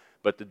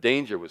 But the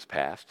danger was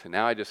past, and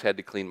now I just had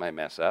to clean my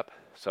mess up.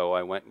 So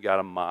I went and got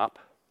a mop,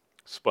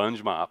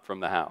 sponge mop from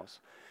the house,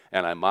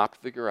 and I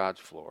mopped the garage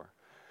floor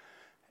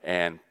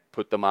and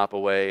put the mop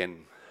away,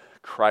 and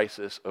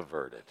crisis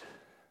averted.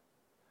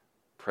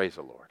 Praise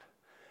the Lord.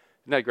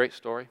 Isn't that a great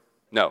story?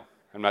 No,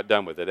 I'm not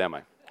done with it, am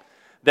I?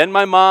 Then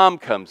my mom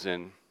comes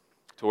in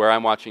to where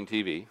I'm watching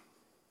TV.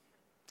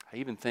 I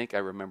even think I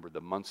remember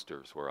the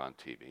Munsters were on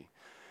TV.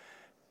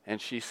 And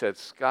she said,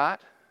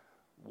 "Scott,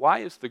 why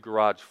is the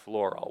garage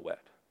floor all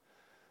wet?"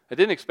 I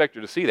didn't expect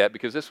her to see that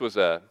because this was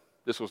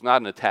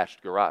not an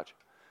attached garage.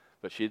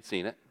 But she had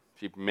seen it.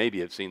 She maybe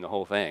had seen the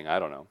whole thing. I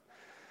don't know.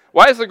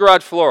 "Why is the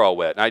garage floor all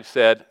wet?" And I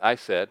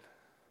said,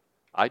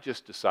 "I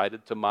just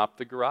decided to mop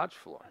the garage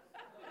floor."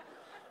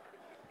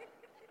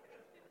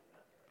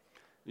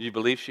 You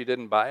believe she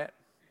didn't buy it?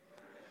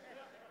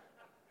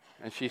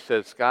 And she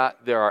said,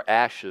 "Scott, there are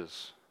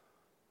ashes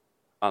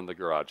on the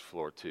garage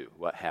floor too.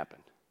 What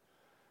happened?"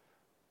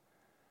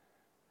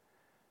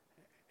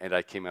 And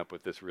I came up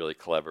with this really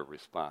clever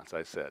response.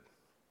 I said,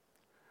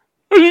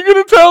 "Are you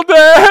going to tell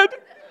Dad?"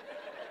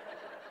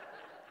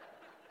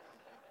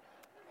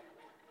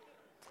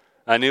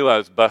 I knew I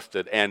was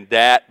busted, and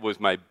that was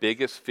my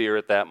biggest fear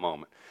at that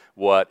moment.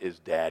 What is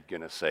Dad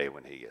going to say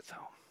when he gets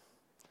home?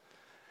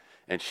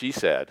 And she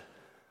said,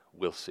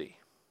 "We'll see."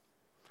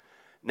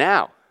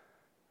 Now,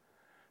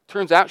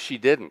 turns out she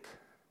didn't.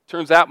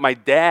 Turns out my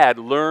dad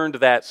learned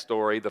that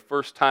story the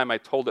first time I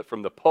told it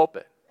from the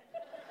pulpit.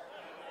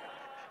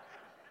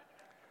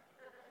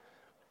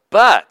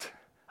 But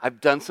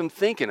I've done some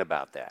thinking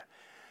about that.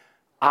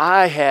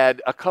 I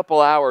had a couple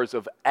hours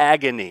of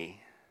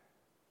agony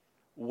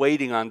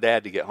waiting on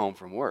Dad to get home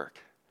from work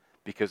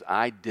because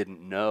I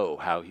didn't know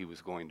how he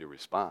was going to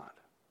respond.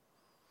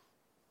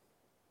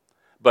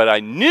 But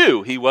I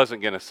knew he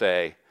wasn't going to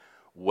say,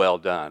 "Well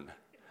done,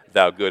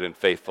 thou good and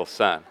faithful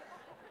son."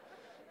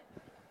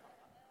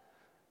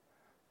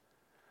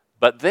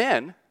 But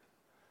then,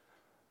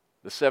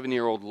 the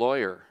 7-year-old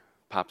lawyer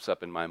pops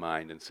up in my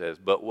mind and says,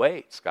 "But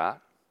wait,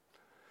 Scott,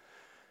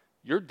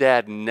 your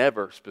dad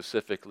never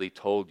specifically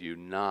told you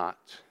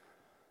not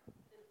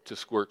to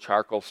squirt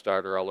charcoal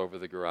starter all over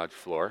the garage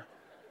floor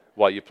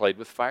while you played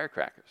with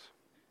firecrackers.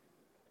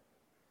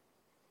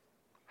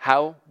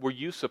 How were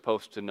you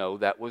supposed to know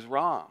that was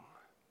wrong?"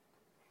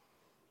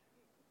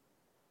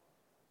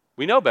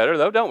 We know better,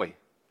 though, don't we?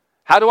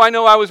 How do I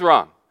know I was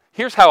wrong?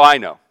 Here's how I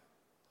know.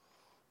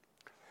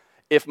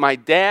 If my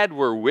dad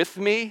were with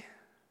me,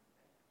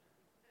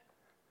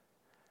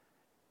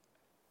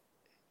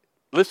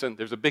 listen,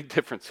 there's a big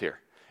difference here.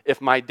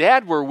 If my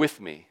dad were with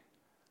me,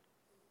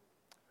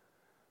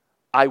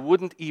 I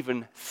wouldn't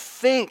even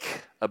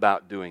think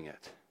about doing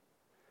it.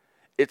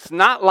 It's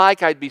not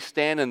like I'd be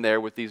standing there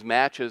with these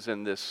matches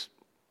and this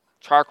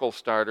charcoal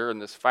starter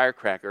and this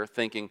firecracker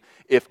thinking,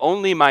 if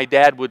only my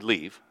dad would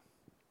leave,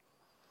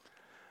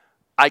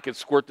 I could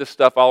squirt this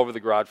stuff all over the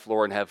garage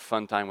floor and have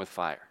fun time with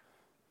fire.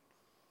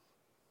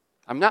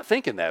 I'm not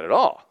thinking that at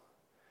all.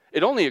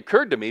 It only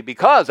occurred to me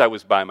because I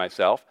was by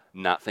myself,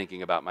 not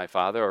thinking about my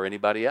father or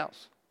anybody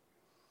else.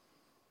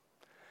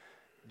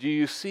 Do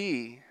you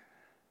see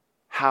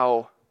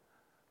how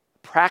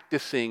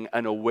practicing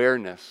an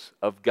awareness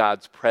of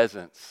God's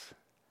presence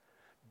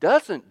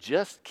doesn't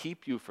just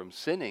keep you from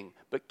sinning,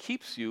 but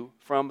keeps you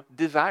from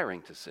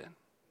desiring to sin?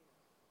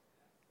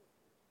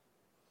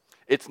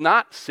 It's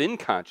not sin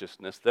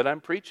consciousness that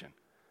I'm preaching,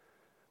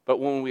 but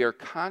when we are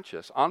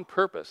conscious on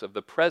purpose of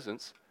the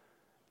presence.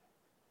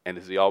 And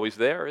is he always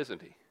there,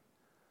 isn't he?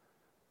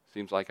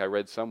 Seems like I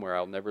read somewhere,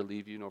 "I'll never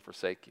leave you nor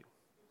forsake you."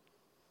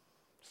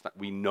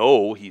 We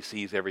know he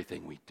sees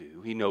everything we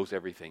do. He knows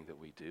everything that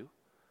we do.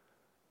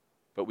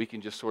 But we can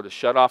just sort of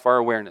shut off our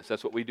awareness.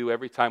 That's what we do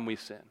every time we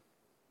sin.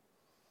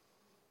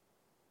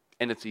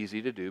 And it's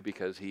easy to do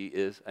because he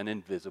is an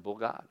invisible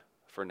God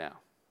for now.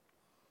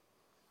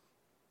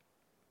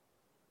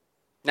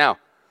 Now,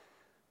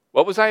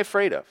 what was I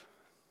afraid of?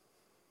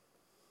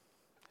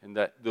 In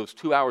those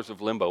 2 hours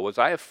of limbo, was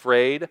I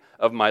afraid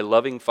of my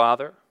loving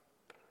father?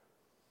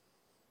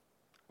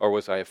 Or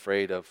was I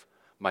afraid of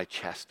my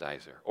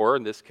chastiser? Or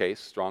in this case,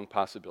 strong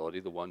possibility,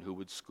 the one who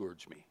would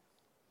scourge me.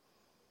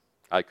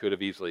 I could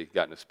have easily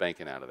gotten a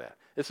spanking out of that.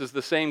 This is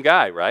the same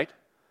guy, right?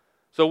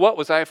 So what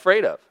was I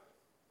afraid of?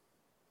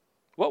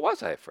 What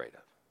was I afraid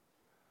of?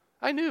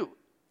 I knew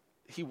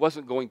he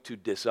wasn't going to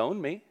disown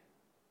me.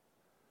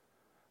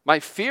 My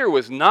fear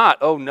was not,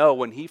 oh no,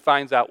 when he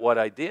finds out what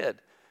I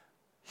did,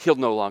 he'll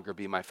no longer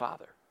be my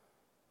father.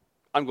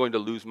 I'm going to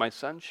lose my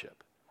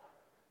sonship.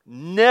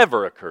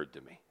 Never occurred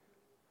to me.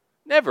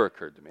 Never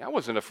occurred to me. I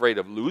wasn't afraid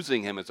of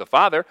losing him as a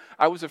father.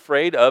 I was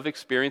afraid of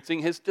experiencing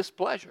his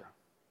displeasure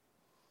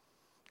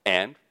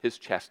and his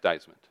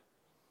chastisement.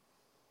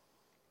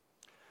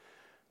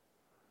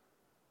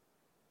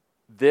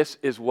 This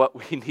is what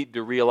we need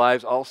to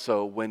realize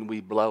also when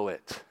we blow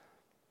it,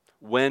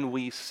 when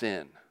we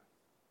sin.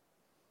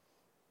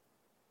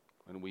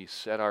 When we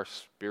set our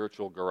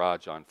spiritual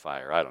garage on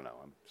fire. I don't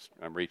know,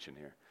 I'm reaching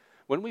here.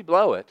 When we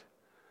blow it,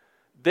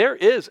 there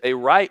is a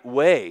right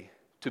way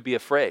to be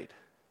afraid.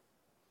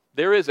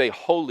 There is a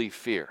holy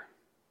fear.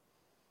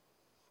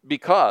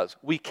 Because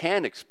we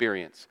can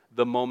experience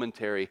the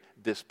momentary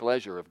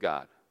displeasure of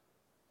God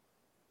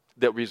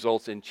that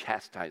results in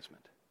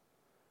chastisement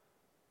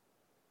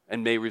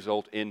and may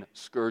result in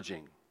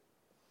scourging.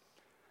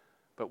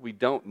 But we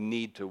don't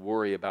need to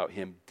worry about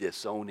him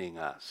disowning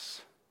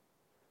us.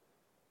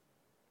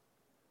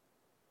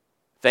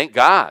 Thank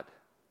God.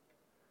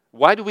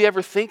 Why do we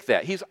ever think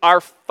that? He's our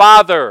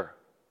Father.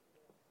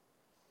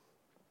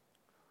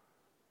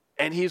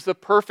 And he's the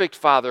perfect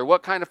Father.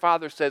 What kind of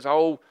father says,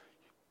 "Oh,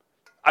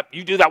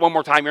 you do that one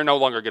more time, you're no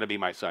longer going to be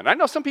my son"? I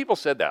know some people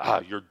said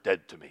that. You're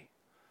dead to me.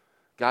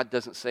 God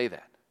doesn't say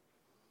that.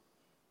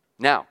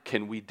 Now,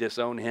 can we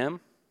disown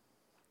him?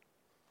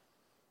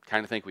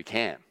 Kind of think we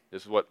can.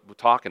 This is what we're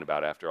talking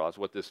about, after all. It's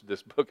what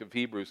this book of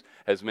Hebrews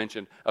has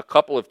mentioned a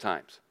couple of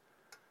times.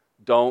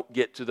 Don't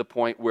get to the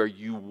point where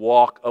you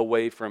walk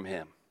away from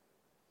him.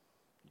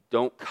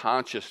 Don't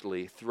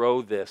consciously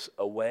throw this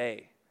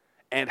away.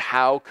 And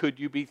how could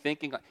you be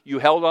thinking? You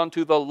held on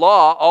to the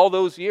law all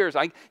those years.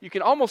 You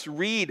can almost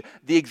read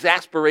the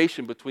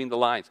exasperation between the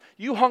lines.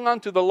 You hung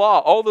on to the law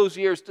all those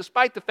years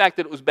despite the fact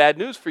that it was bad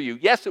news for you.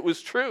 Yes, it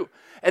was true.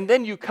 And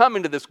then you come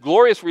into this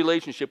glorious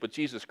relationship with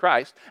Jesus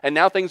Christ, and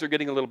now things are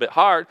getting a little bit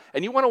hard,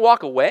 and you want to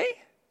walk away?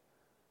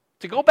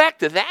 To go back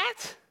to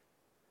that?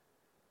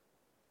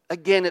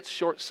 Again, it's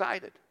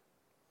short-sighted.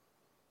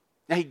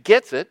 Now he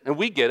gets it, and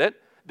we get it.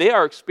 They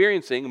are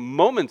experiencing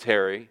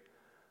momentary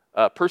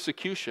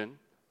persecution,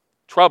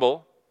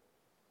 trouble,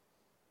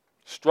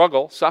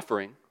 struggle,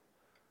 suffering,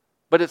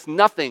 but it's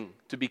nothing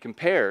to be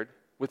compared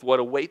with what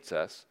awaits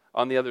us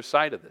on the other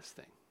side of this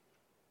thing.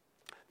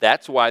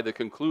 That's why the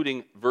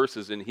concluding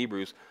verses in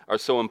Hebrews are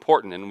so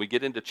important. And when we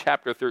get into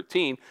chapter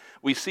 13,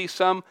 we see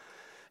some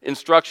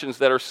instructions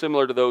that are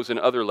similar to those in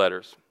other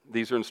letters.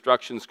 These are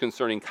instructions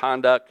concerning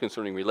conduct,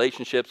 concerning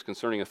relationships,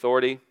 concerning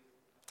authority.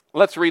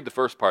 Let's read the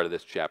first part of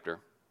this chapter.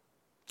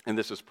 And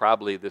this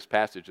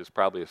passage is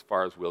probably as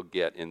far as we'll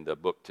get in the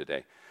book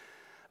today.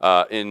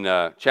 In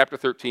chapter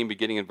 13,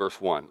 beginning in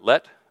verse 1,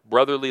 let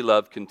brotherly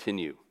love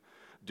continue.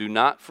 Do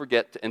not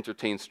forget to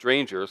entertain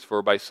strangers,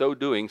 for by so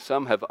doing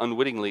some have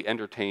unwittingly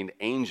entertained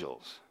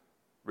angels.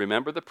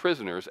 Remember the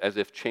prisoners as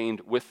if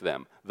chained with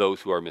them,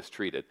 those who are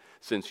mistreated,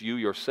 since you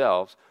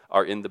yourselves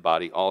are in the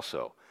body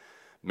also.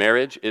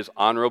 Marriage is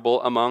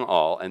honorable among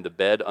all, and the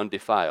bed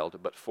undefiled,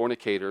 but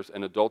fornicators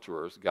and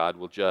adulterers God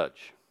will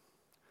judge.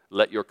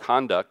 Let your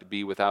conduct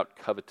be without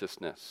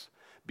covetousness.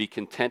 Be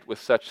content with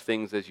such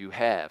things as you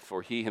have,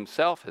 for he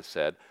himself has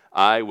said,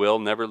 I will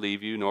never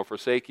leave you nor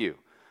forsake you.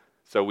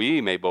 So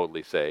we may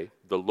boldly say,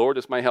 the Lord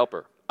is my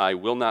helper. I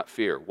will not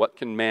fear. What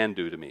can man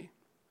do to me?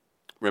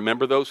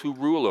 Remember those who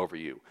rule over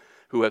you,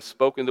 who have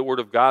spoken the word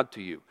of God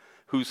to you,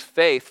 whose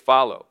faith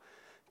follow,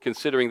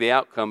 considering the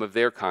outcome of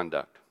their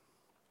conduct.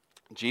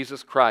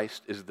 Jesus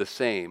Christ is the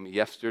same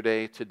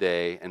yesterday,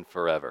 today, and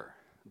forever.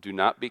 Do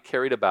not be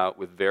carried about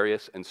with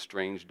various and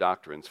strange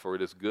doctrines, for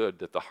it is good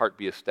that the heart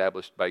be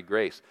established by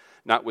grace,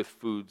 not with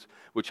foods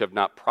which have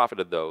not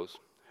profited those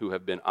who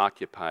have been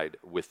occupied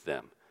with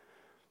them.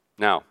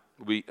 Now,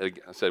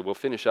 we'll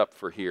finish up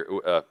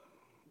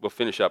we'll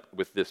finish up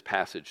with this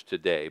passage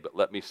today, but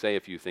let me say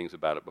a few things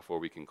about it before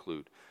we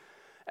conclude.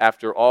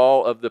 After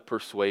all of the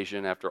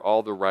persuasion, after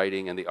all the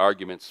writing and the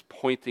arguments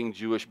pointing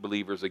Jewish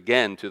believers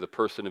again to the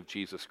person of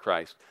Jesus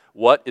Christ,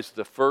 what is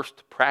the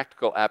first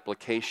practical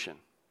application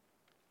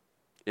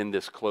in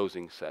this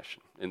closing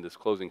section?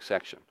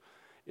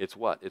 It's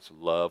what? It's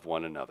love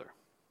one another.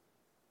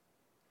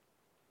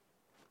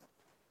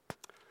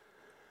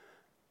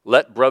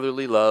 Let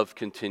brotherly love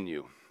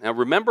continue. Now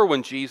remember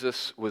when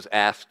Jesus was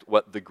asked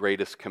what the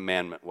greatest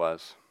commandment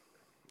was?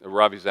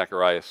 Ravi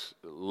Zacharias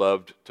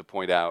loved to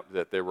point out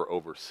that there were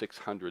over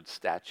 600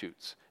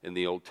 statutes in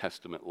the Old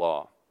Testament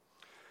law.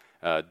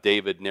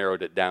 David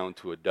narrowed it down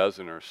to a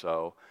dozen or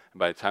so. And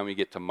by the time we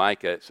get to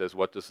Micah, it says,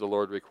 what does the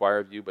Lord require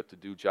of you but to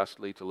do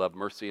justly, to love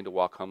mercy, and to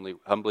walk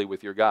humbly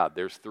with your God?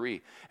 There's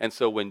 3. And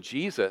so when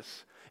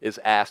Jesus is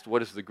asked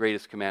what is the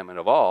greatest commandment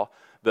of all,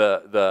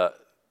 the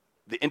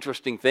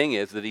interesting thing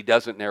is that he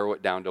doesn't narrow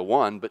it down to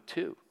 1, but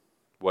 2.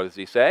 What does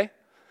he say?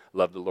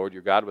 Love the Lord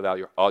your God with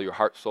all your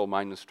heart, soul,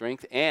 mind, and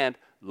strength, and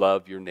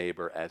love your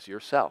neighbor as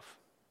yourself.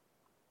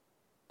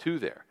 2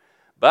 there.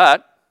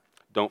 But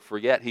don't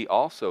forget, he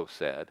also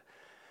said,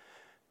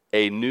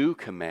 a new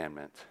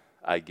commandment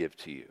I give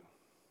to you,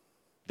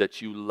 that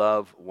you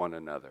love one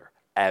another.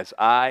 As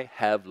I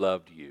have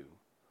loved you,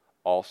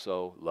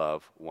 also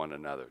love one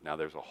another. Now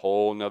there's a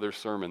whole nother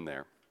sermon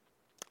there,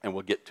 and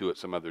we'll get to it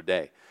some other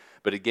day.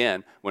 But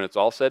again, when it's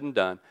all said and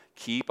done,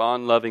 keep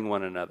on loving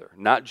one another.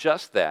 Not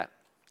just that,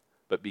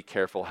 but be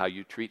careful how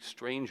you treat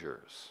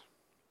strangers.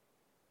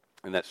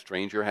 And that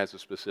stranger has a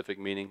specific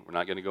meaning. We're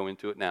not going to go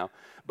into it now.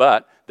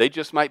 But they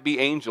just might be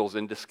angels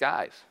in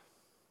disguise.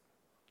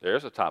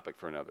 There's a topic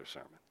for another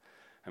sermon.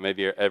 And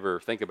maybe you ever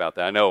think about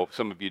that. I know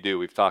some of you do.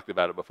 We've talked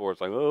about it before. It's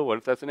like, oh, what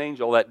if that's an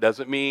angel? That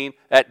doesn't mean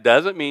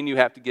you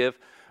have to give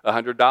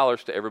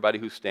 $100 to everybody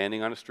who's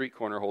standing on a street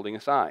corner holding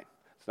a sign.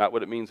 It's not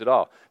what it means at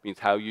all. It means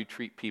how you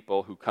treat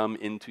people who come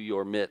into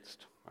your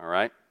midst. All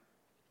right?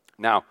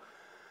 Now,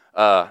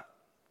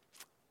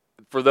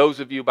 for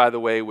those of you, by the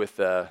way, with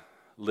a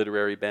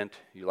literary bent,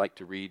 you like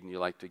to read and you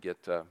like to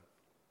get a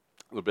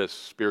little bit of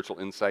spiritual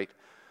insight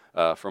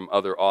from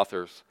other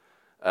authors,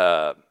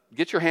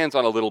 get your hands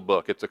on a little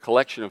book. It's a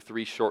collection of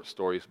 3 short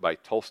stories by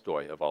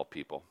Tolstoy, of all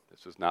people.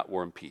 This is not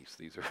War and Peace.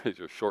 These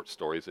are short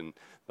stories, and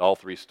all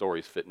 3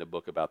 stories fit in a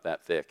book about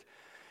that thick.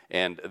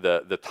 And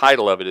the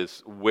title of it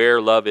is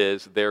Where Love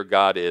Is, There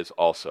God Is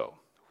Also.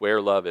 Where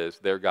Love Is,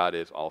 There God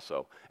Is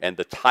Also. And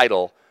the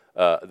title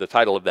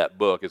of that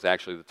book is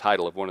actually the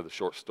title of one of the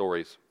short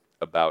stories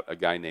about a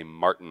guy named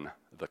Martin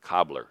the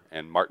Cobbler.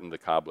 And Martin the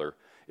Cobbler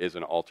is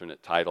an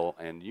alternate title,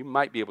 and you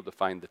might be able to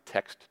find the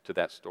text to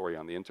that story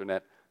on the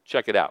internet.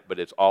 Check it out, but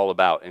it's all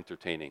about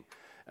entertaining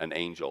an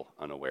angel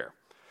unaware.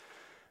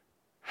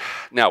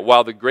 Now,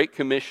 while the Great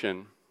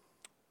Commission,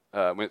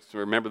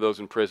 remember those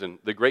in prison,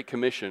 the Great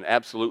Commission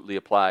absolutely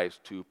applies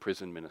to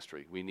prison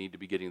ministry. We need to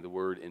be getting the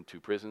word into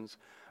prisons,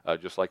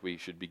 just like we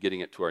should be getting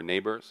it to our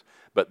neighbors.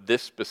 But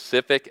this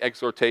specific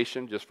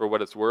exhortation, just for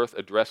what it's worth,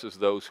 addresses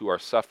those who are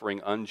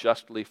suffering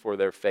unjustly for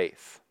their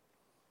faith,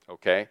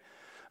 okay?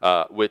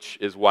 Which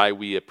is why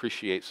we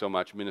appreciate so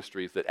much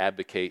ministries that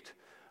advocate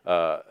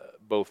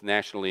both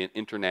nationally and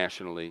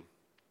internationally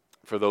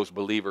for those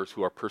believers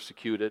who are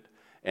persecuted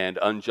and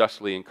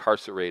unjustly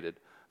incarcerated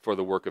for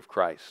the work of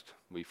Christ.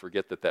 We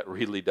forget that that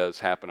really does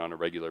happen on a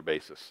regular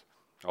basis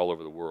all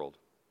over the world.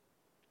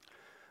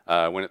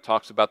 When it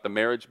talks about the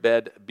marriage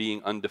bed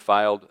being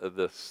undefiled,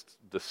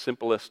 the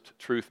simplest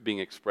truth being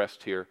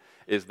expressed here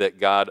is that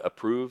God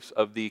approves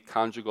of the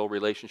conjugal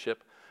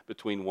relationship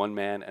between one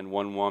man and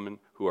one woman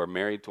who are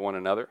married to one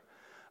another.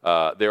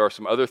 There are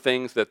some other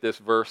things that this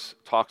verse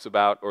talks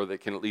about, or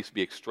that can at least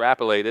be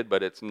extrapolated,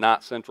 but it's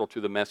not central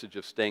to the message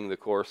of staying the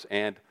course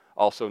and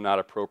also not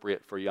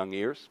appropriate for young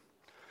ears.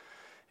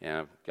 And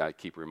I've got to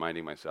keep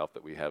reminding myself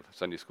that we have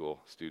Sunday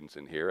school students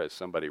in here, as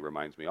somebody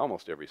reminds me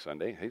almost every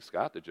Sunday. Hey,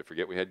 Scott, did you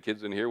forget we had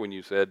kids in here when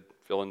you said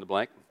fill in the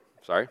blank?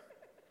 Sorry.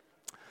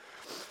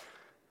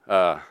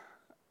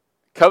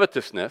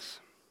 Covetousness,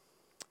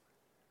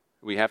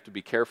 we have to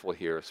be careful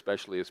here,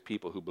 especially as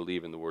people who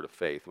believe in the word of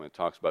faith, when it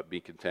talks about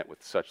being content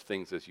with such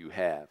things as you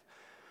have.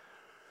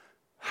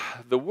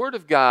 The word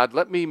of God,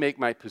 let me make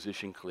my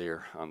position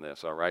clear on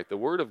this, all right? The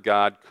word of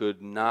God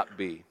could not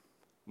be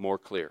more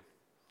clear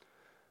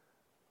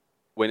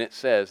when it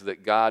says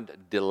that God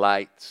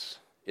delights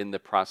in the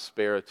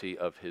prosperity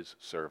of his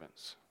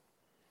servants.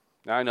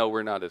 Now, I know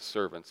we're not his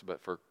servants, but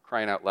for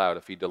crying out loud,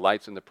 if he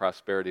delights in the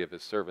prosperity of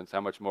his servants,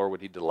 how much more would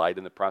he delight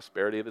in the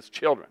prosperity of his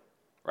children,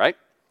 right?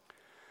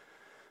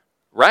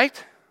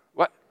 Right?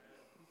 What?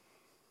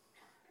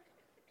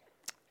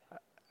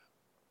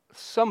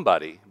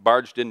 Somebody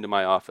barged into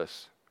my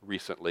office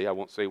recently, I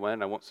won't say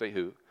when, I won't say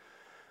who,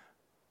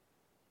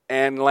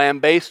 and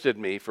lambasted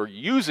me for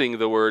using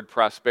the word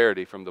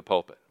prosperity from the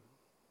pulpit.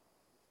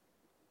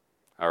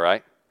 All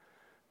right?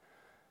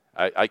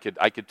 I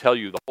could tell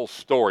you the whole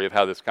story of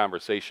how this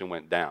conversation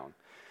went down.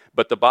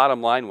 But the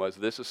bottom line was,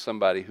 this is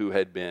somebody who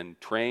had been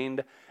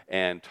trained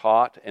and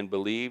taught and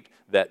believed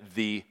that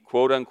the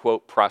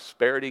quote-unquote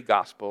prosperity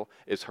gospel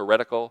is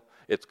heretical,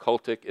 it's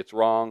cultic, it's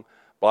wrong,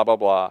 blah, blah,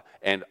 blah.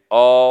 And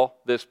all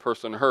this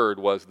person heard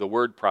was the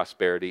word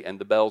prosperity, and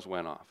the bells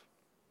went off.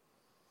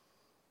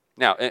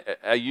 Now,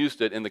 I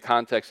used it in the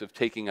context of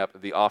taking up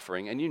the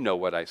offering, and you know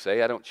what I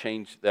say. I don't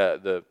change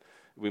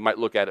we might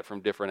look at it from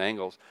different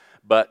angles.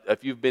 But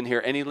if you've been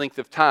here any length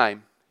of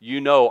time,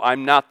 you know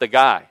I'm not the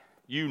guy.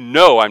 You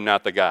know I'm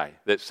not the guy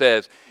that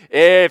says,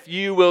 if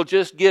you will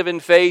just give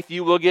in faith,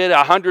 you will get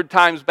 100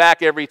 times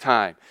back every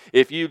time.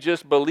 If you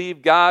just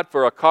believe God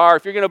for a car,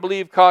 if you're going to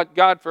believe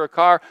God for a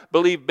car,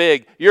 believe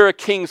big. You're a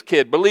king's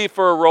kid. Believe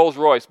for a Rolls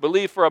Royce.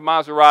 Believe for a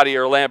Maserati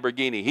or a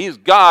Lamborghini. He's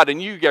God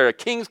and you're a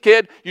king's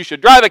kid. You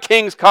should drive a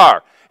king's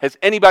car. Has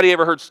anybody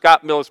ever heard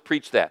Scott Mills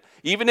preach that?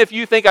 Even if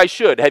you think I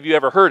should, have you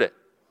ever heard it?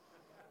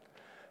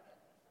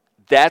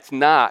 That's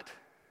not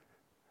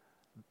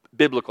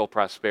biblical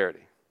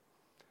prosperity.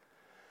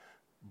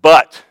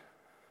 But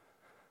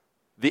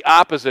the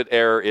opposite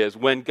error is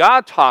when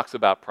God talks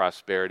about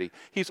prosperity,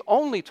 he's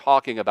only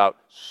talking about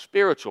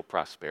spiritual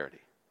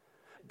prosperity.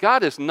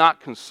 God is not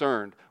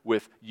concerned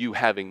with you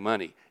having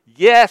money.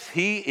 Yes,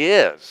 he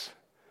is.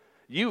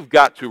 You've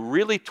got to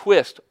really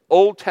twist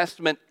Old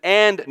Testament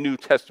and New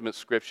Testament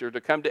scripture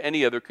to come to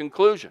any other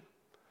conclusion.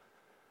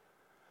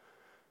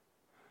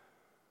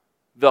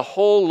 The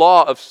whole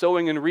law of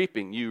sowing and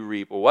reaping, you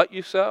reap what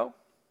you sow,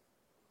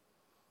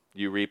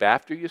 you reap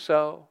after you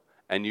sow,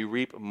 and you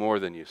reap more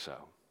than you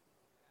sow.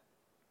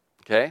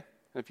 Okay?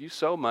 If you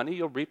sow money,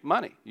 you'll reap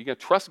money. You're going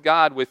to trust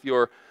God with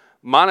your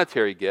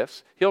monetary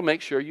gifts. He'll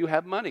make sure you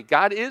have money.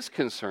 God is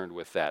concerned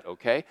with that,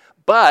 okay?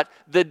 But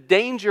the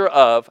danger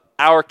of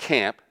our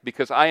camp,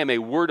 because I am a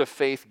word of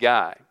faith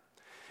guy,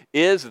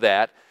 is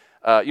that,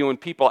 when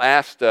people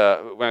asked, when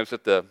I was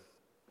at the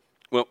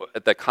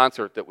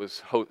concert that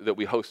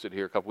we hosted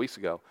here a couple weeks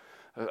ago,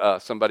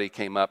 somebody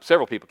came up,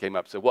 several people came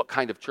up and said, what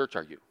kind of church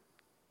are you?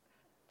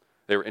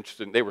 They were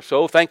interested. They were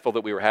so thankful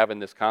that we were having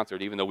this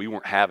concert, even though we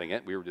weren't having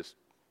it. We were just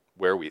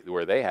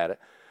where they had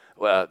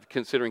it,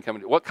 considering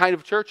coming. What kind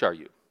of church are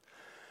you?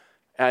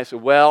 And I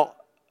said, well,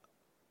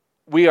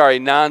 we are a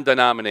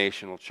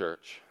non-denominational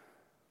church.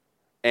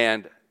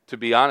 And to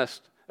be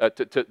honest,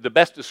 the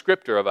best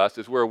descriptor of us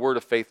is we're a word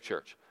of faith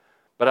church.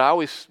 But I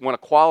always want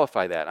to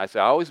qualify that. I say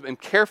I always am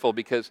careful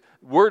because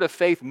word of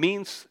faith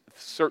means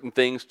certain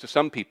things to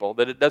some people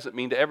that it doesn't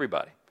mean to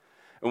everybody.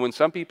 And when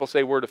some people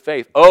say word of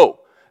faith,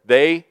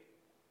 they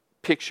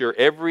picture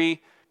every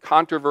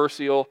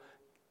controversial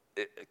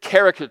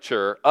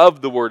caricature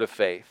of the word of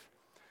faith,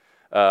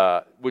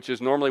 which is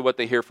normally what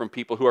they hear from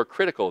people who are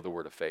critical of the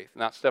word of faith,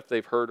 not stuff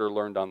they've heard or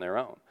learned on their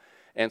own.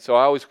 And so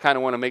I always kind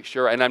of want to make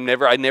sure, and I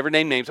never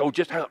name names.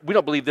 We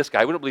don't believe this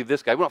guy. We don't believe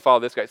this guy. We don't follow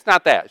this guy. It's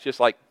not that. It's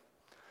just like,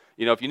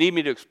 if you need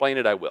me to explain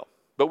it, I will.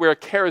 But we're a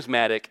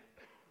charismatic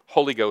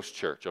Holy Ghost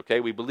church,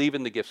 okay? We believe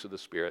in the gifts of the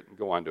Spirit and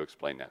go on to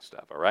explain that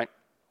stuff, all right?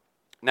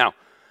 Now,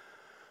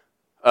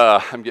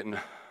 I'm getting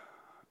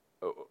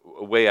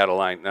way out of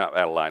line, not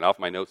out of line, off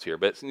my notes here,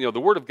 but the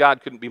Word of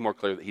God couldn't be more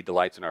clear that he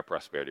delights in our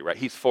prosperity, right?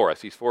 He's for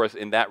us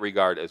in that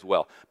regard as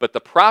well. But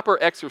the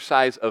proper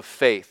exercise of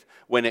faith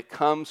when it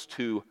comes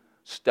to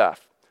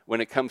stuff,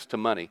 when it comes to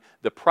money,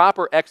 the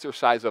proper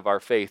exercise of our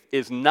faith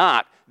is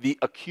not the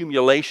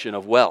accumulation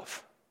of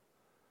wealth.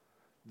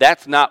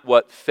 That's not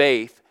what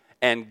faith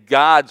and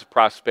God's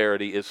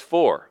prosperity is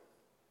for.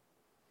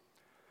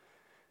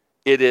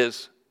 It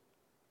is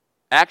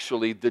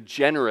actually the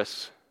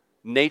generous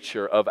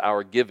nature of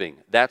our giving.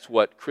 That's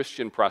what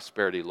Christian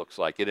prosperity looks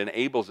like. It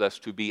enables us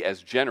to be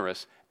as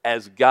generous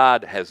as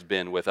God has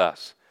been with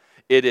us.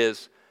 It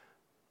is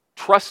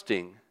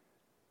trusting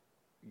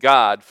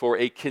God for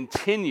a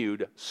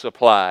continued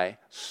supply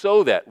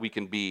so that we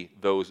can be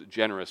those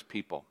generous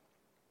people.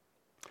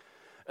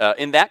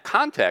 In that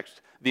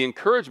context, the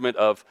encouragement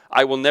of,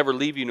 I will never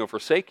leave you nor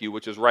forsake you,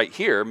 which is right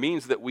here,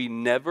 means that we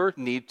never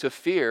need to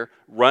fear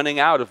running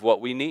out of what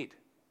we need.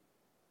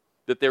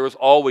 That there is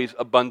always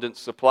abundant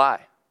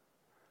supply.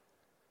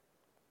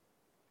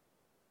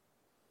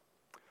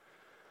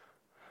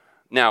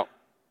 Now,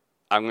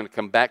 I'm going to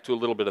come back to a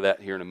little bit of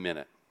that here in a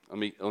minute. Let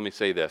me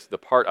say this. The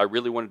part I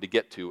really wanted to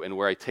get to and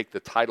where I take the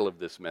title of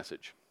this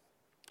message,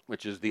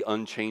 which is the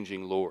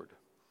unchanging Lord,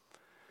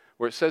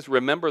 where it says,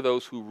 remember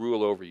those who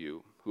rule over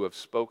you, who have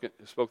spoke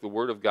the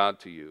word of God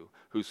to you,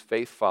 whose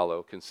faith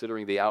follow,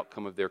 considering the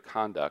outcome of their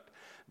conduct.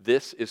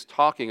 This is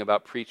talking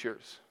about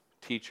preachers,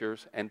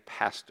 teachers, and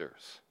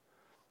pastors.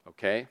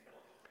 Okay?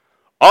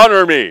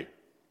 Honor me.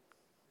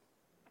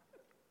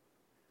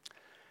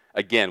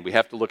 Again, we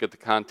have to look at the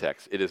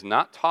context. It is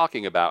not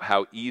talking about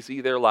how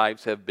easy their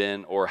lives have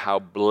been or how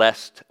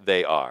blessed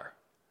they are.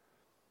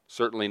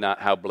 Certainly not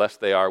how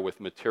blessed they are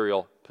with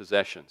material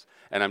possessions.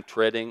 And I'm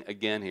treading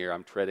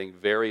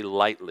very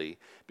lightly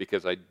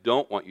because I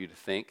don't want you to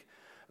think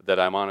that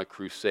I'm on a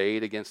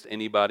crusade against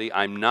anybody.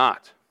 I'm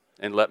not.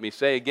 And let me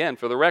say again,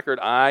 for the record,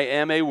 I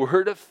am a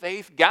word of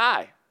faith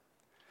guy.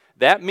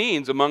 That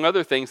means, among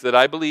other things, that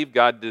I believe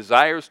God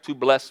desires to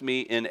bless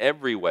me in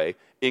every way,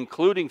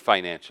 including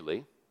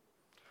financially,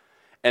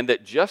 and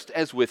that just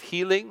as with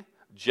healing,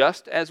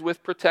 just as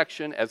with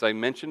protection, as I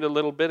mentioned a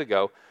little bit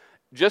ago,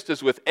 just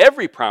as with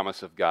every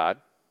promise of God,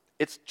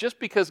 it's just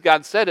because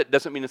God said it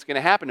doesn't mean it's going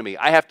to happen to me.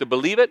 I have to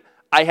believe it.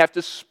 I have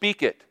to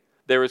speak it.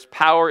 There is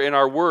power in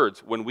our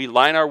words when we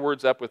line our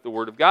words up with the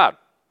Word of God.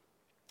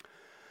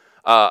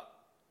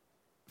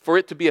 For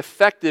it to be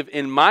effective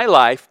in my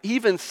life,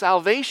 even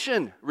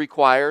salvation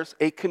requires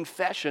a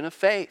confession of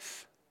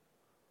faith.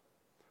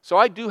 So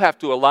I do have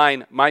to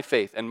align my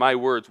faith and my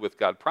words with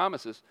God's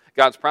promises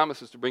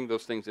to bring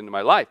those things into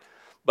my life.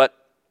 But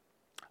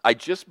I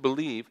just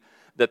believe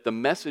that the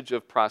message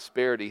of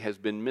prosperity has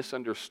been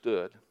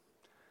misunderstood,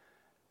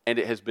 and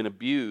it has been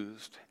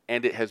abused,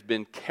 and it has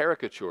been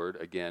caricatured,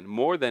 again,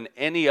 more than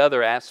any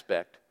other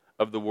aspect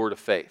of the word of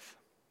faith.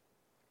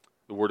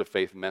 The word of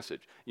faith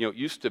message. You know, it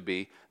used to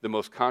be the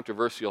most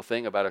controversial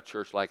thing about a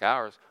church like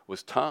ours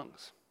was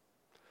tongues.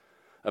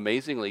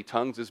 Amazingly,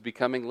 tongues is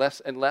becoming less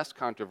and less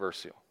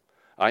controversial.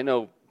 I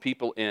know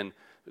people in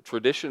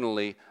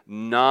traditionally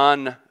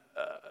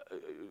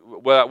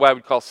what I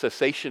would call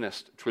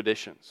cessationist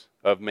traditions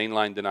of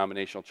mainline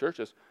denominational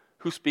churches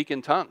who speak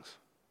in tongues.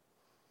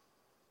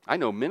 I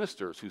know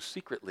ministers who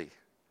secretly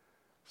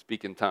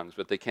speak in tongues,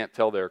 but they can't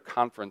tell their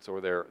conference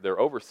or their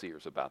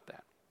overseers about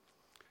that.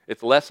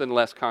 It's less and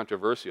less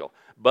controversial.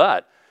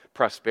 But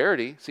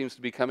prosperity seems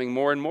to be becoming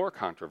more and more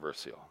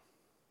controversial.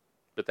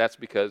 But that's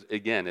because,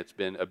 again, it's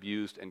been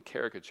abused and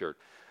caricatured.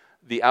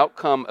 The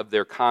outcome of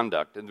their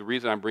conduct, and the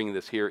reason I'm bringing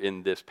this here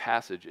in this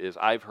passage is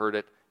I've heard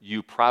it,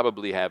 you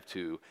probably have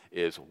too,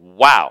 is,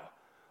 wow,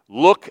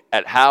 look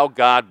at how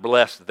God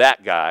blessed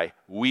that guy.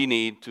 We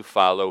need to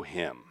follow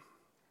him.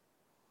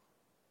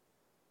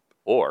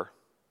 Or,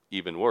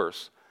 even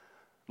worse,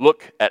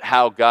 look at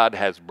how God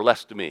has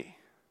blessed me.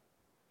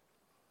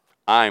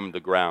 I'm the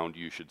ground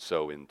you should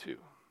sow into.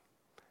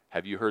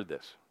 Have you heard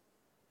this?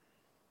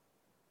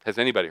 Has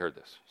anybody heard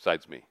this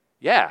besides me?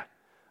 Yeah,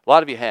 a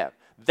lot of you have.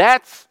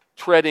 That's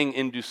treading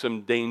into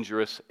some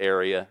dangerous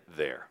area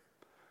there.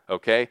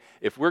 Okay?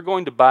 If we're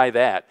going to buy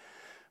that,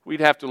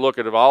 we'd have to look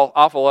at an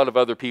awful lot of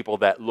other people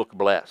that look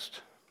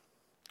blessed.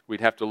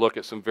 We'd have to look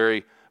at some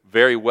very,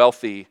 very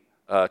wealthy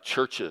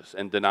churches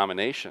and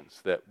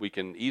denominations that we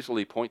can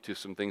easily point to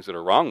some things that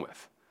are wrong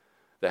with,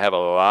 that have a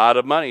lot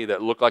of money,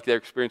 that look like they're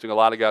experiencing a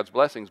lot of God's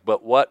blessings.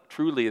 But what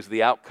truly is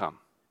the outcome?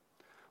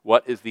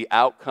 What is the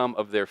outcome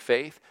of their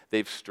faith?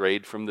 They've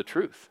strayed from the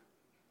truth.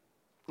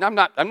 Now,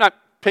 I'm not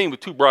painting with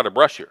too broad a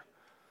brush here.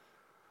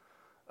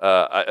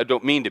 I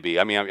don't mean to be.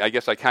 I mean, I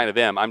guess I kind of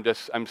am. I'm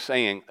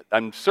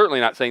certainly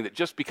not saying that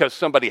just because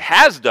somebody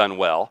has done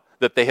well,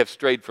 that they have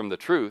strayed from the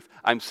truth.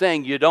 I'm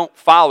saying you don't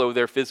follow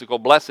their physical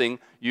blessing.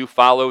 You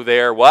follow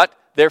their what?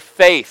 Their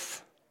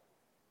faith.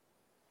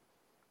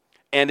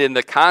 And in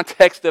the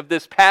context of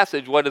this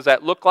passage, what does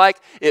that look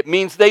like? It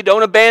means they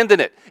don't abandon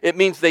it. It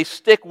means they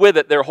stick with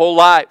it their whole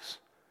lives.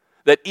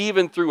 That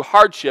even through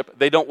hardship,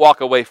 they don't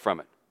walk away from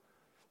it.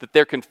 That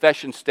their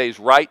confession stays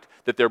right,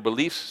 that their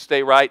beliefs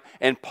stay right.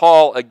 And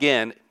Paul,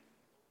 again,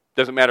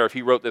 doesn't matter if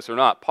he wrote this or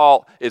not,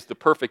 Paul is the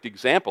perfect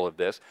example of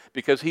this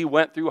because he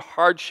went through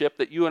hardship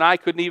that you and I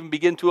couldn't even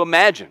begin to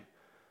imagine.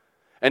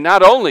 And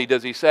not only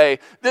does he say,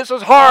 this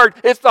is hard,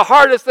 it's the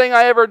hardest thing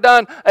I ever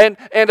done, and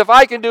if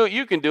I can do it,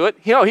 you can do it.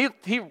 You know,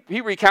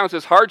 he recounts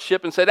his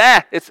hardship and said,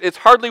 it's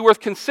hardly worth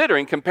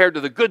considering compared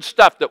to the good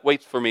stuff that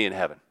waits for me in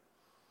heaven.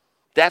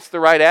 That's the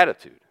right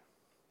attitude.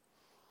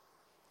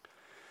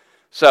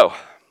 So,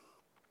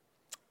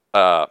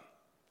 and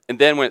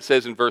then when it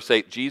says in verse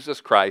 8,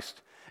 Jesus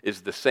Christ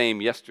is the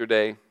same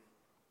yesterday,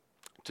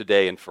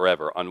 today, and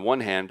forever. On one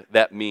hand,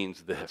 that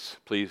means this.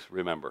 Please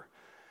remember.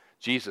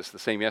 Jesus, the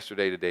same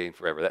yesterday, today, and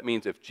forever. That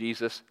means if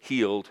Jesus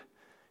healed,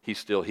 he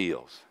still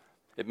heals.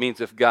 It means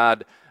if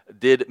God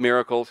did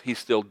miracles, he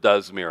still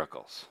does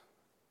miracles.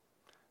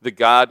 The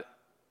God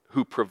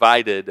who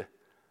provided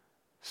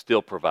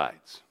still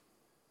provides.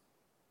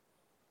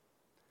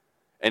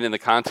 And in the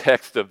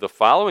context of the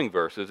following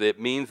verses, it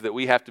means that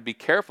we have to be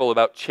careful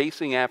about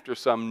chasing after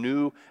some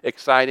new,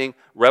 exciting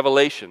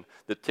revelation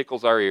that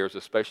tickles our ears,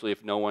 especially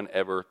if no one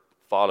ever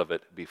thought of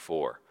it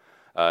before.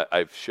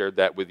 I've shared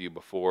that with you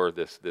before,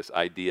 this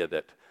idea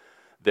that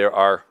there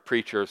are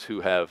preachers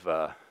who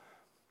have,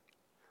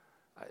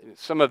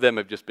 some of them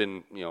have just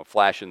been,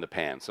 flash in the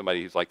pan.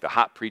 Somebody who's like the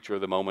hot preacher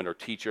of the moment or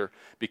teacher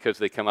because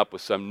they come up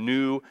with some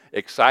new,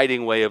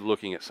 exciting way of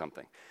looking at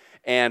something.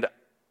 And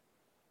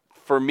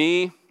for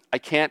me, I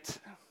can't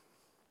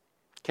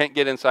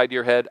get inside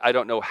your head. I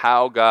don't know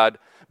how God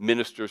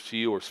ministers to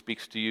you or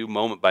speaks to you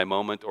moment by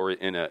moment or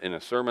in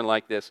a sermon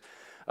like this.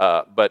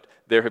 But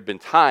there have been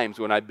times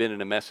when I've been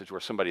in a message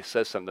where somebody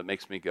says something that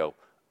makes me go,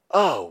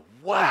 oh,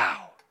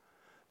 wow,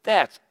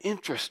 that's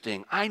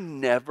interesting. I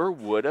never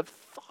would have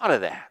thought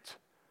of that.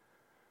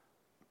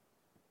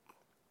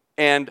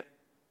 And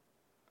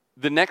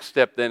the next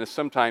step then is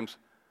sometimes,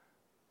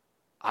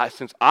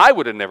 since I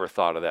would have never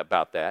thought of that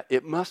about that,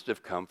 it must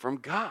have come from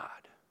God.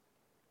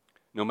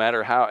 No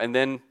matter how, and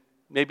then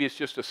maybe it's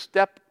just a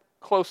step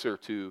closer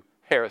to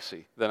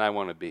heresy than I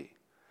want to be.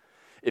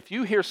 If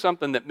you hear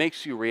something that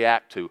makes you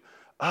react to,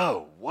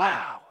 oh,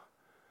 wow,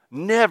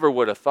 never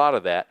would have thought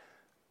of that,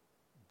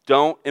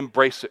 don't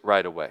embrace it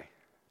right away.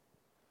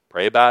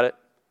 Pray about it.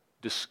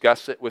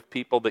 Discuss it with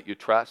people that you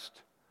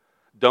trust.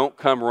 Don't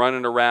come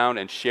running around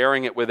and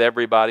sharing it with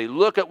everybody.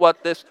 Look at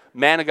what this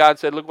man of God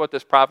said. Look at what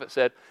this prophet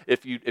said.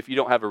 If you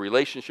don't have a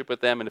relationship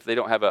with them and if they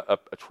don't have a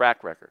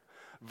track record.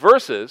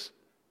 Versus,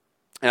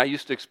 and I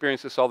used to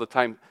experience this all the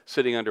time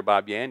sitting under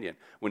Bob Yandian.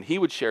 When he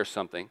would share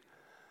something,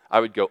 I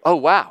would go, oh,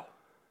 wow.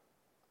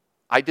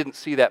 I didn't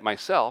see that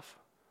myself,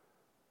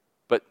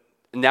 but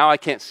now I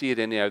can't see it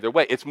any other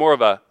way. It's more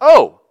of a,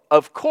 oh,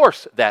 of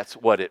course that's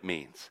what it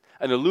means.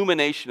 An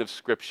illumination of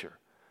Scripture.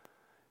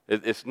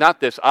 It's not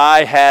this,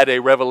 I had a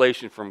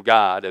revelation from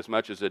God as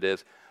much as it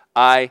is,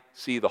 I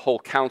see the whole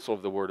counsel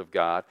of the Word of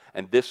God,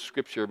 and this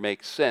Scripture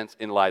makes sense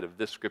in light of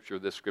this Scripture,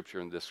 and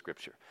this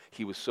Scripture.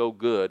 He was so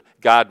good,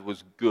 God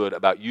was good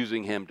about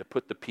using him to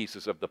put the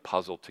pieces of the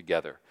puzzle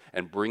together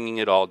and bringing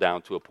it all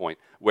down to a point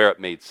where it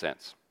made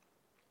sense.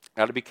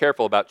 Now, to be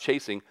careful about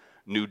chasing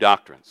new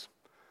doctrines.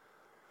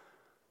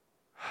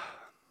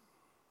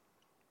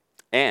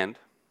 And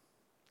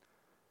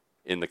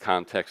in the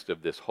context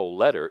of this whole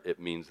letter, it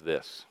means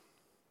this.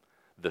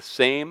 The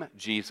same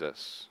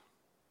Jesus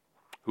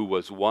who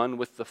was one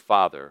with the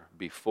Father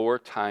before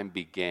time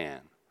began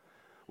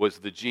was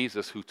the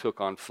Jesus who took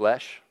on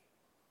flesh,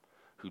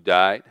 who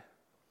died,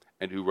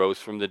 and who rose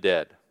from the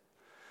dead.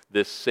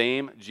 This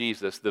same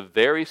Jesus, the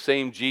very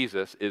same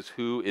Jesus, is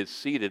who is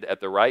seated at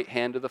the right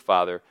hand of the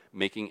Father,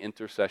 making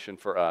intercession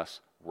for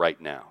us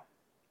right now.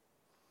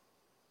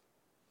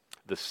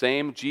 The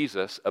same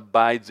Jesus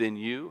abides in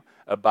you,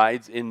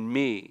 abides in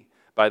me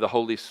by the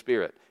Holy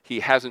Spirit. He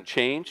hasn't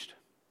changed.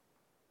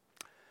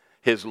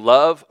 His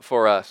love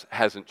for us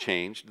hasn't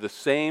changed. The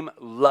same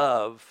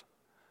love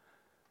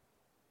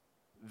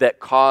that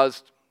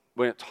caused,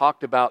 when it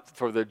talked about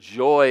for the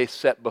joy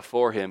set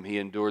before him, he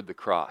endured the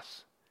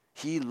cross.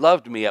 He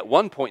loved me at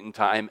one point in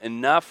time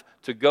enough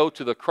to go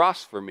to the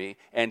cross for me,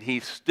 and he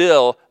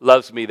still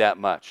loves me that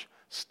much,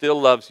 still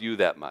loves you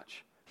that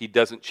much. He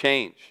doesn't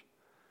change.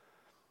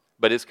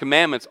 But his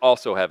commandments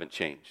also haven't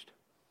changed.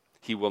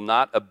 He will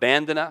not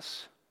abandon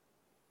us.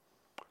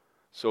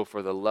 So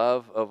for the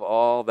love of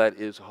all that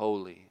is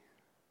holy,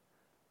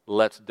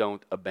 let's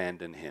don't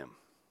abandon him.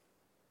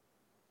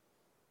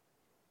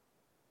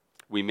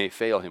 We may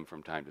fail him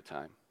from time to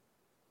time.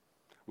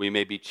 We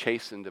may be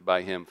chastened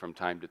by him from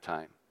time to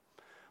time.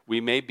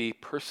 We may be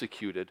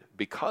persecuted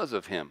because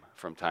of him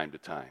from time to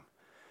time.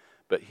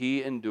 But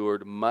he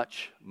endured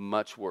much,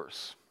 much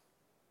worse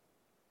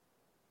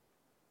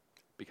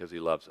because he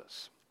loves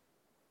us.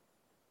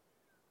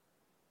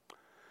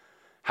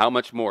 How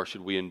much more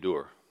should we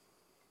endure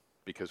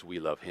because we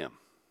love him?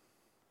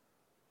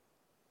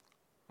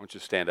 I want you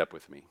to stand up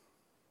with me.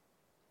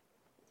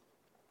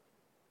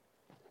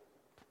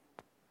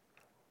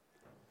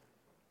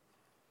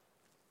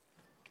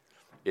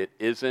 It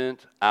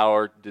isn't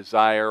our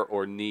desire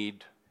or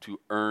need to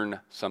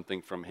earn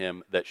something from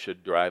him that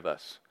should drive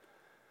us.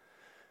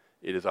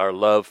 It is our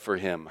love for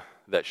him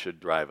that should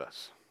drive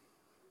us.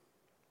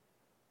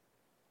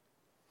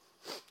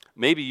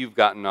 Maybe you've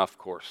gotten off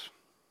course.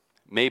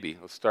 Maybe,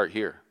 let's start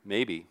here.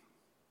 Maybe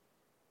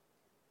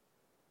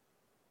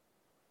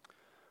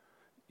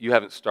you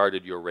haven't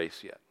started your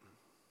race yet.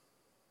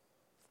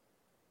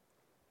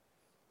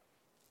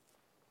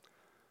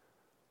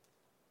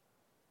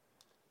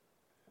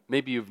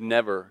 Maybe you've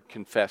never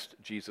confessed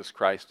Jesus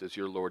Christ as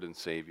your Lord and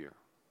Savior.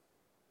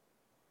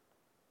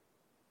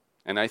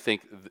 And I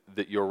think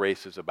that your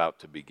race is about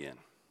to begin.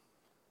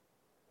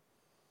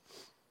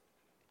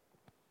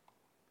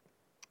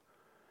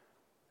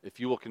 If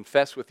you will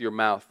confess with your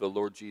mouth the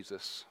Lord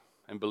Jesus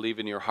and believe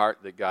in your heart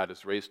that God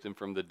has raised him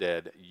from the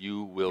dead,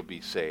 you will be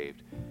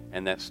saved.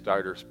 And that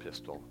starter's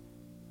pistol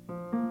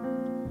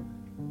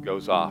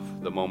goes off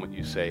the moment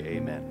you say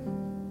amen.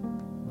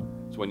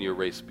 It's when your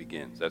race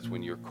begins. That's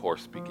when your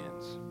course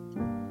begins.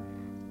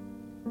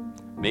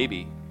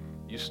 Maybe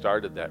you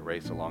started that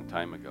race a long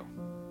time ago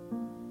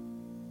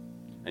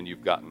and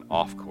you've gotten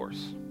off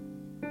course.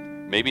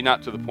 Maybe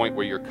not to the point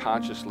where you're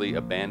consciously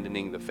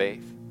abandoning the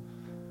faith,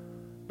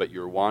 but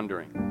you're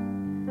wandering.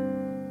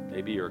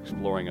 Maybe you're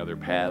exploring other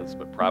paths,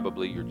 but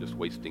probably you're just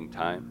wasting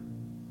time.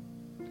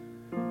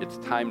 It's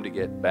time to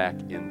get back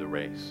in the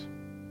race.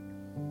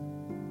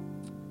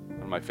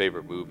 One of my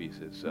favorite movies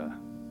is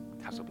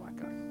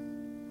Casablanca.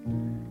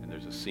 And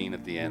there's a scene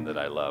at the end that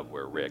I love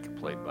where Rick,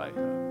 played by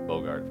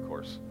Bogart, of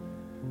course,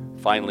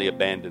 finally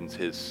abandons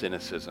his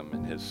cynicism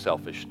and his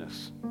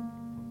selfishness,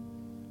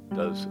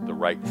 does the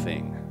right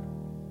thing.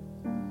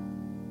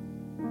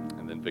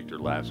 And then Victor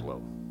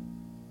Laszlo,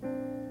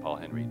 Paul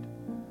Henry,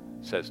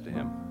 says to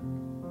him,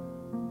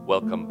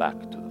 "Welcome back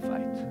to the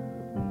fight.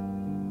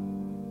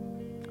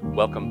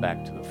 Welcome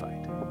back to the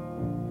fight."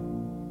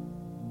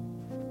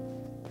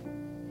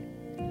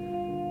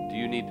 Do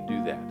you need to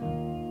do that?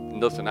 And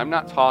listen, I'm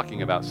not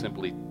talking about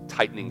simply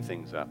tightening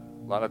things up.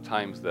 A lot of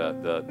times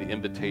the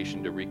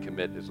invitation to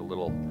recommit is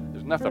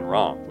there's nothing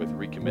wrong with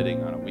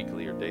recommitting on a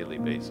weekly or daily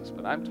basis,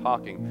 but I'm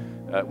talking,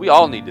 we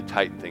all need to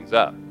tighten things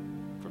up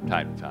from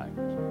time to time,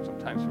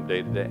 sometimes from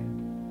day to day.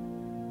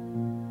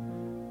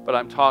 But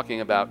I'm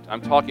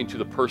talking to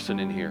the person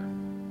in here,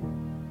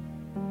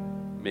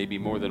 maybe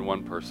more than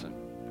one person,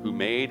 who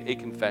made a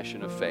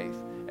confession of faith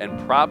and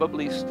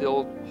probably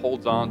still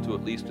holds on to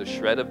at least a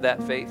shred of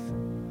that faith,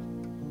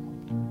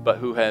 but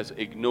who has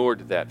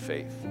ignored that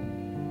faith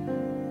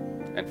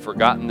and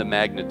forgotten the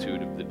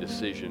magnitude of the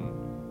decision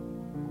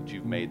that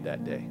you've made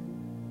that day.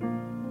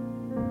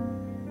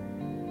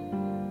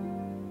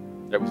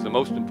 That was the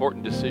most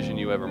important decision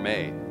you ever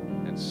made,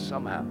 and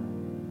somehow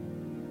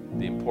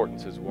the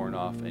importance has worn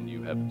off and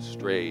you have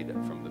strayed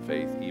from the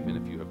faith, even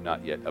if you have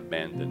not yet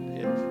abandoned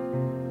it.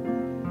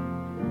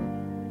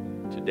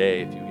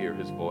 Today, if you hear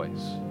his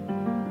voice,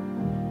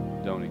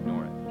 don't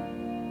ignore it.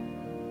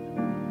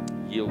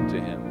 Yield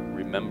to him.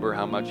 Remember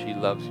how much he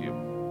loves you,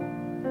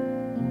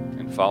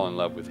 and fall in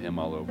love with him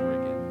all over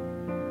again.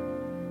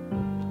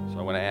 So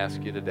I want to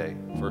ask you today,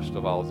 first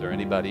of all, is there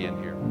anybody in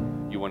here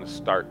you want to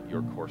start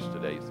your course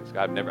today? You say,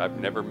 I've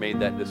never made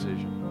that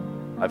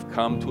decision. I've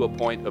come to a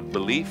point of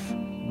belief,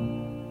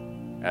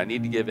 and I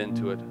need to give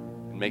into it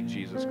and make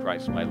Jesus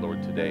Christ my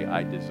Lord today.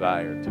 I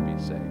desire to be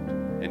saved.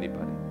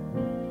 Anybody?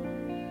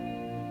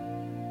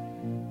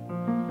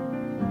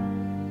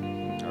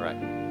 All right.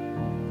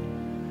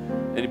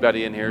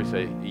 Anybody in here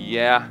say,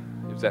 yeah,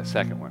 it was that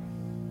second one.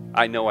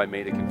 I know I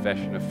made a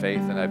confession of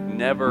faith, and I've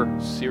never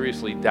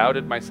seriously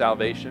doubted my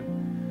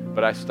salvation,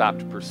 but I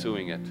stopped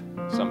pursuing it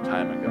some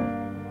time ago.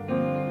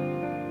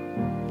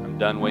 I'm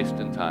done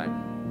wasting time.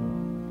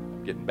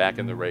 I'm getting back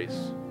in the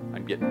race.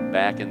 I'm getting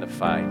back in the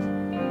fight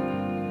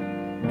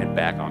and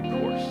back on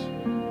course.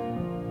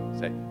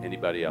 Is that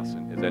anybody else?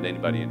 Is that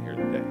anybody in here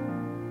today?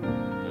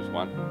 There's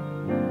one.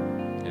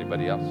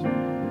 Anybody else?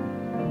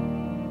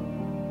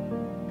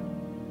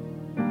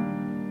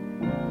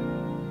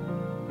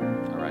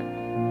 All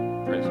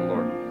right. Praise the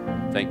Lord.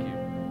 Thank you.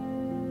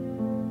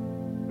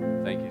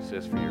 Thank you,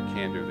 sis, for your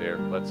candor there.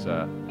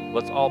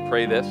 Let's all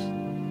pray this.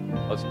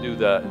 Let's do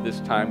this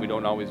time. We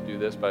don't always do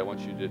this, but I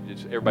want you to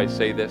just everybody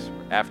say this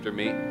after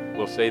me.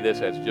 We'll say this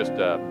as just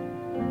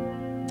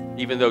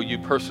even though you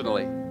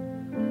personally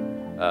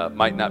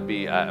might not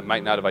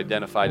have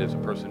identified as a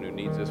person who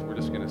needs this, we're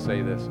just going to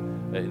say this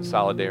in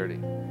solidarity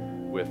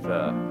with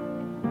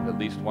at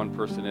least one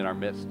person in our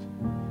midst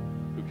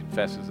who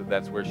confesses that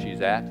that's where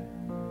she's at.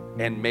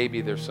 And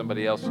maybe there's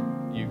somebody else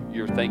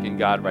you're thanking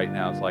God right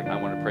now. It's like, I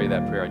want to pray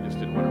that prayer. I just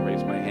didn't want to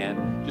raise my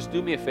hand. Just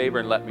do me a favor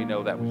and let me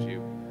know that was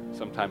you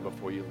sometime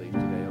before you leave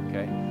today,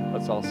 okay?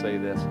 Let's all say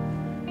this.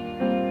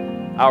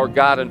 Our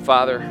God and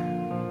Father,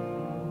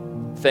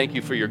 thank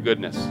you for your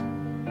goodness.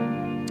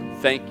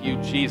 Thank you,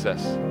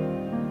 Jesus,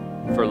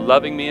 for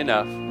loving me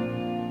enough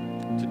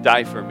to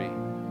die for me.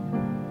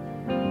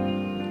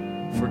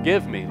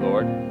 Forgive me,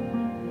 Lord,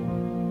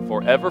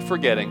 for ever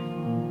forgetting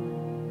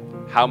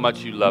how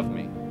much you love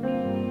me.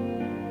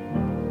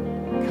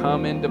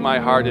 Come into my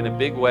heart in a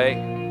big way.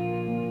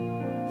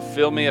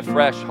 Fill me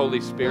afresh,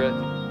 Holy Spirit,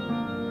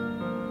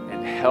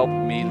 and help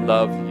me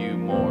love you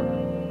more.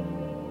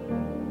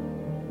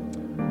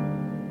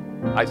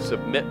 I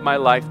submit my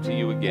life to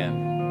you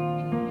again.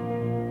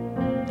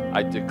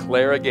 I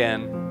declare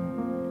again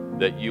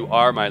that you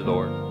are my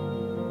Lord,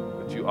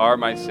 that you are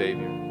my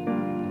Savior,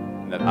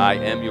 and that I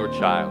am your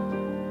child.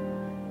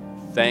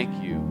 Thank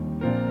you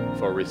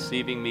for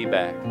receiving me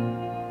back,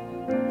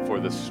 for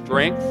the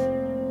strength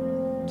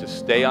to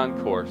stay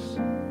on course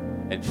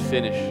and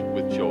finish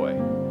with joy.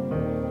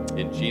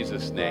 In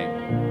Jesus'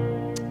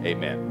 name,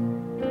 amen.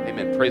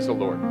 Amen. Praise the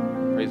Lord.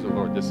 Praise the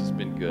Lord. This has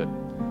been good.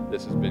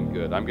 This has been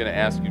good. I'm going to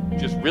ask you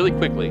just really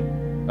quickly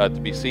to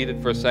be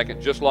seated for a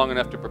second, just long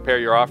enough to prepare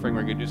your offering.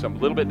 We're going to do something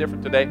a little bit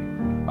different today.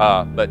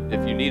 But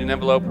if you need an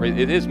envelope,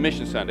 it is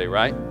Mission Sunday,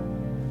 right?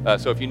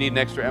 So if you need an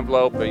extra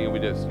envelope, we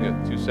just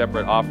got 2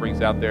 separate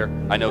offerings out there.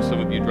 I know some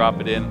of you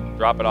drop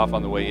it off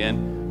on the way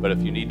in. But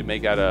if you need to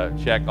make out a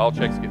check, all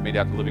checks get made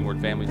out to Living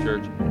Word Family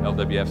Church,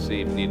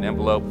 LWFC. If you need an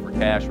envelope for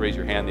cash, raise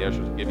your hand. The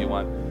ushers will give you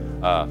one.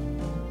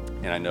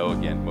 And I know,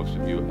 again, most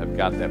of you have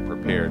got that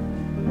prepared.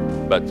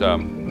 But I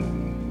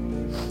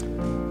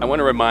want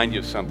to remind you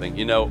of something.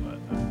 You know,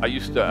 I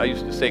used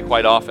to say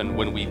quite often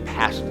when we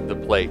passed the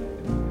plate,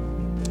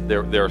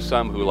 there are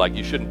some who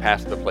you shouldn't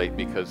pass the plate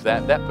because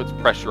that puts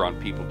pressure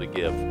on people to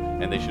give,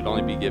 and they should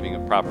only be giving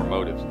with proper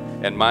motives.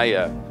 And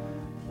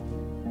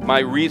my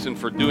reason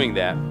for doing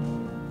that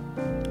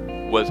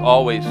was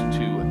always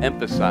to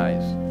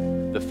emphasize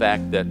the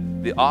fact that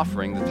the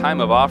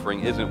time of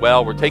offering isn't,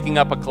 we're taking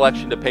up a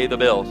collection to pay the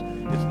bills.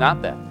 It's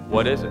not that.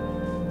 What is it?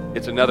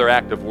 It's another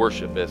act of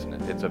worship, isn't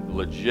it? It's a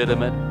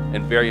legitimate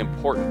and very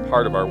important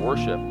part of our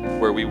worship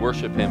where we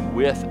worship Him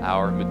with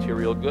our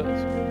material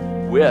goods,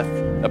 with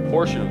a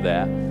portion of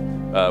that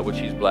which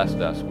He's blessed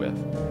us with.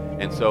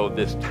 And so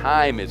this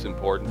time is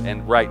important.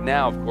 And right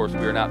now, of course,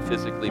 we are not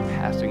physically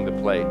passing the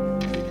plate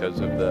because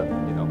of the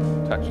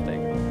touch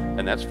thing.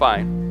 And that's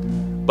fine.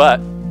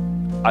 But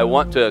I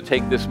want to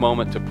take this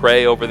moment to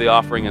pray over the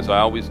offering as I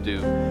always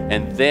do.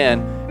 And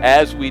then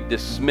as we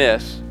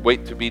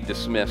wait to be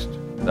dismissed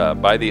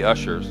by the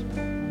ushers,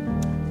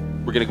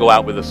 we're going to go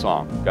out with a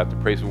song. We've got the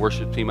praise and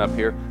worship team up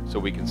here so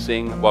we can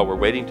sing while we're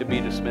waiting to be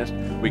dismissed.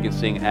 We can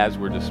sing as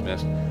we're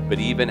dismissed. But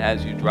even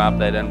as you drop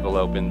that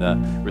envelope in the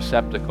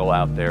receptacle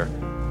out there,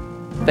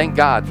 thank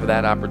God for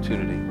that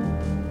opportunity.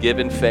 Give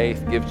in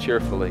faith, give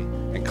cheerfully,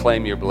 and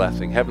claim your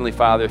blessing. Heavenly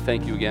Father,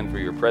 thank you again for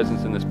your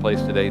presence in this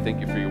place today.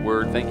 Thank you for your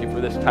word. Thank you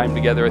for this time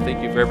together. I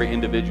thank you for every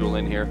individual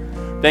in here.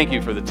 Thank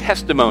you for the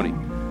testimonies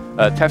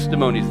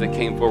that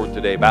came forward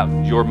today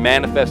about your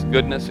manifest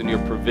goodness and your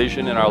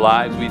provision in our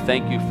lives. We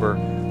thank you for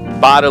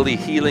bodily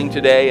healing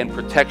today and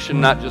protection,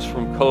 not just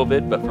from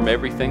COVID, but from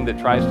everything that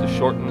tries to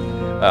shorten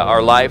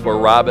our life or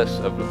rob us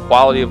of the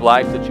quality of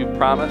life that you've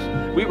promised.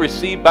 We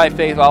receive by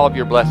faith all of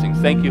your blessings.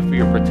 Thank you for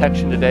your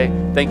protection today.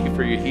 Thank you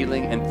for your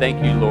healing. And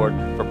thank you, Lord,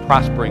 for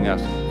prospering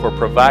us, for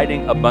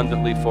providing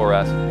abundantly for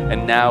us.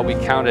 And now we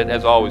count it,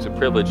 as always, a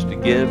privilege to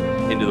give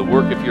into the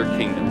work of your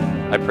kingdom.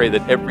 I pray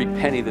that every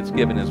penny that's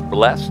given is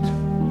blessed,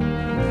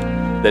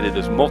 that it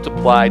is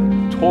multiplied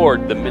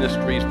toward the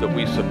ministries that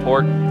we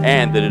support,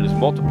 and that it is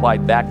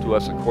multiplied back to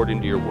us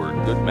according to your word.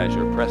 Good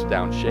measure, pressed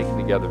down, shaken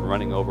together, and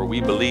running over.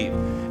 We believe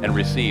and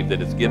receive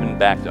that it's given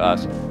back to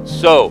us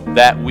so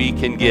that we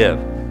can give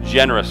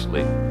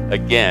generously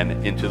again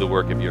into the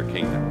work of your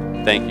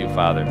kingdom. Thank you,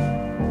 Father.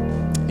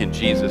 In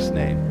Jesus'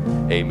 name,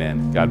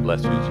 amen. God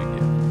bless you as you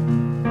give.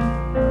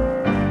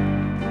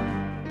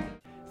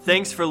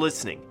 Thanks for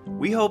listening.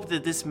 We hope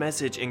that this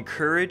message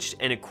encouraged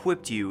and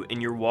equipped you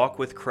in your walk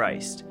with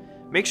Christ.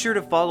 Make sure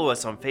to follow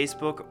us on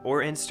Facebook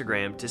or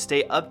Instagram to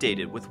stay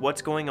updated with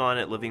what's going on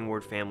at Living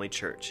Word Family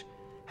Church.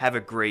 Have a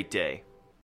great day.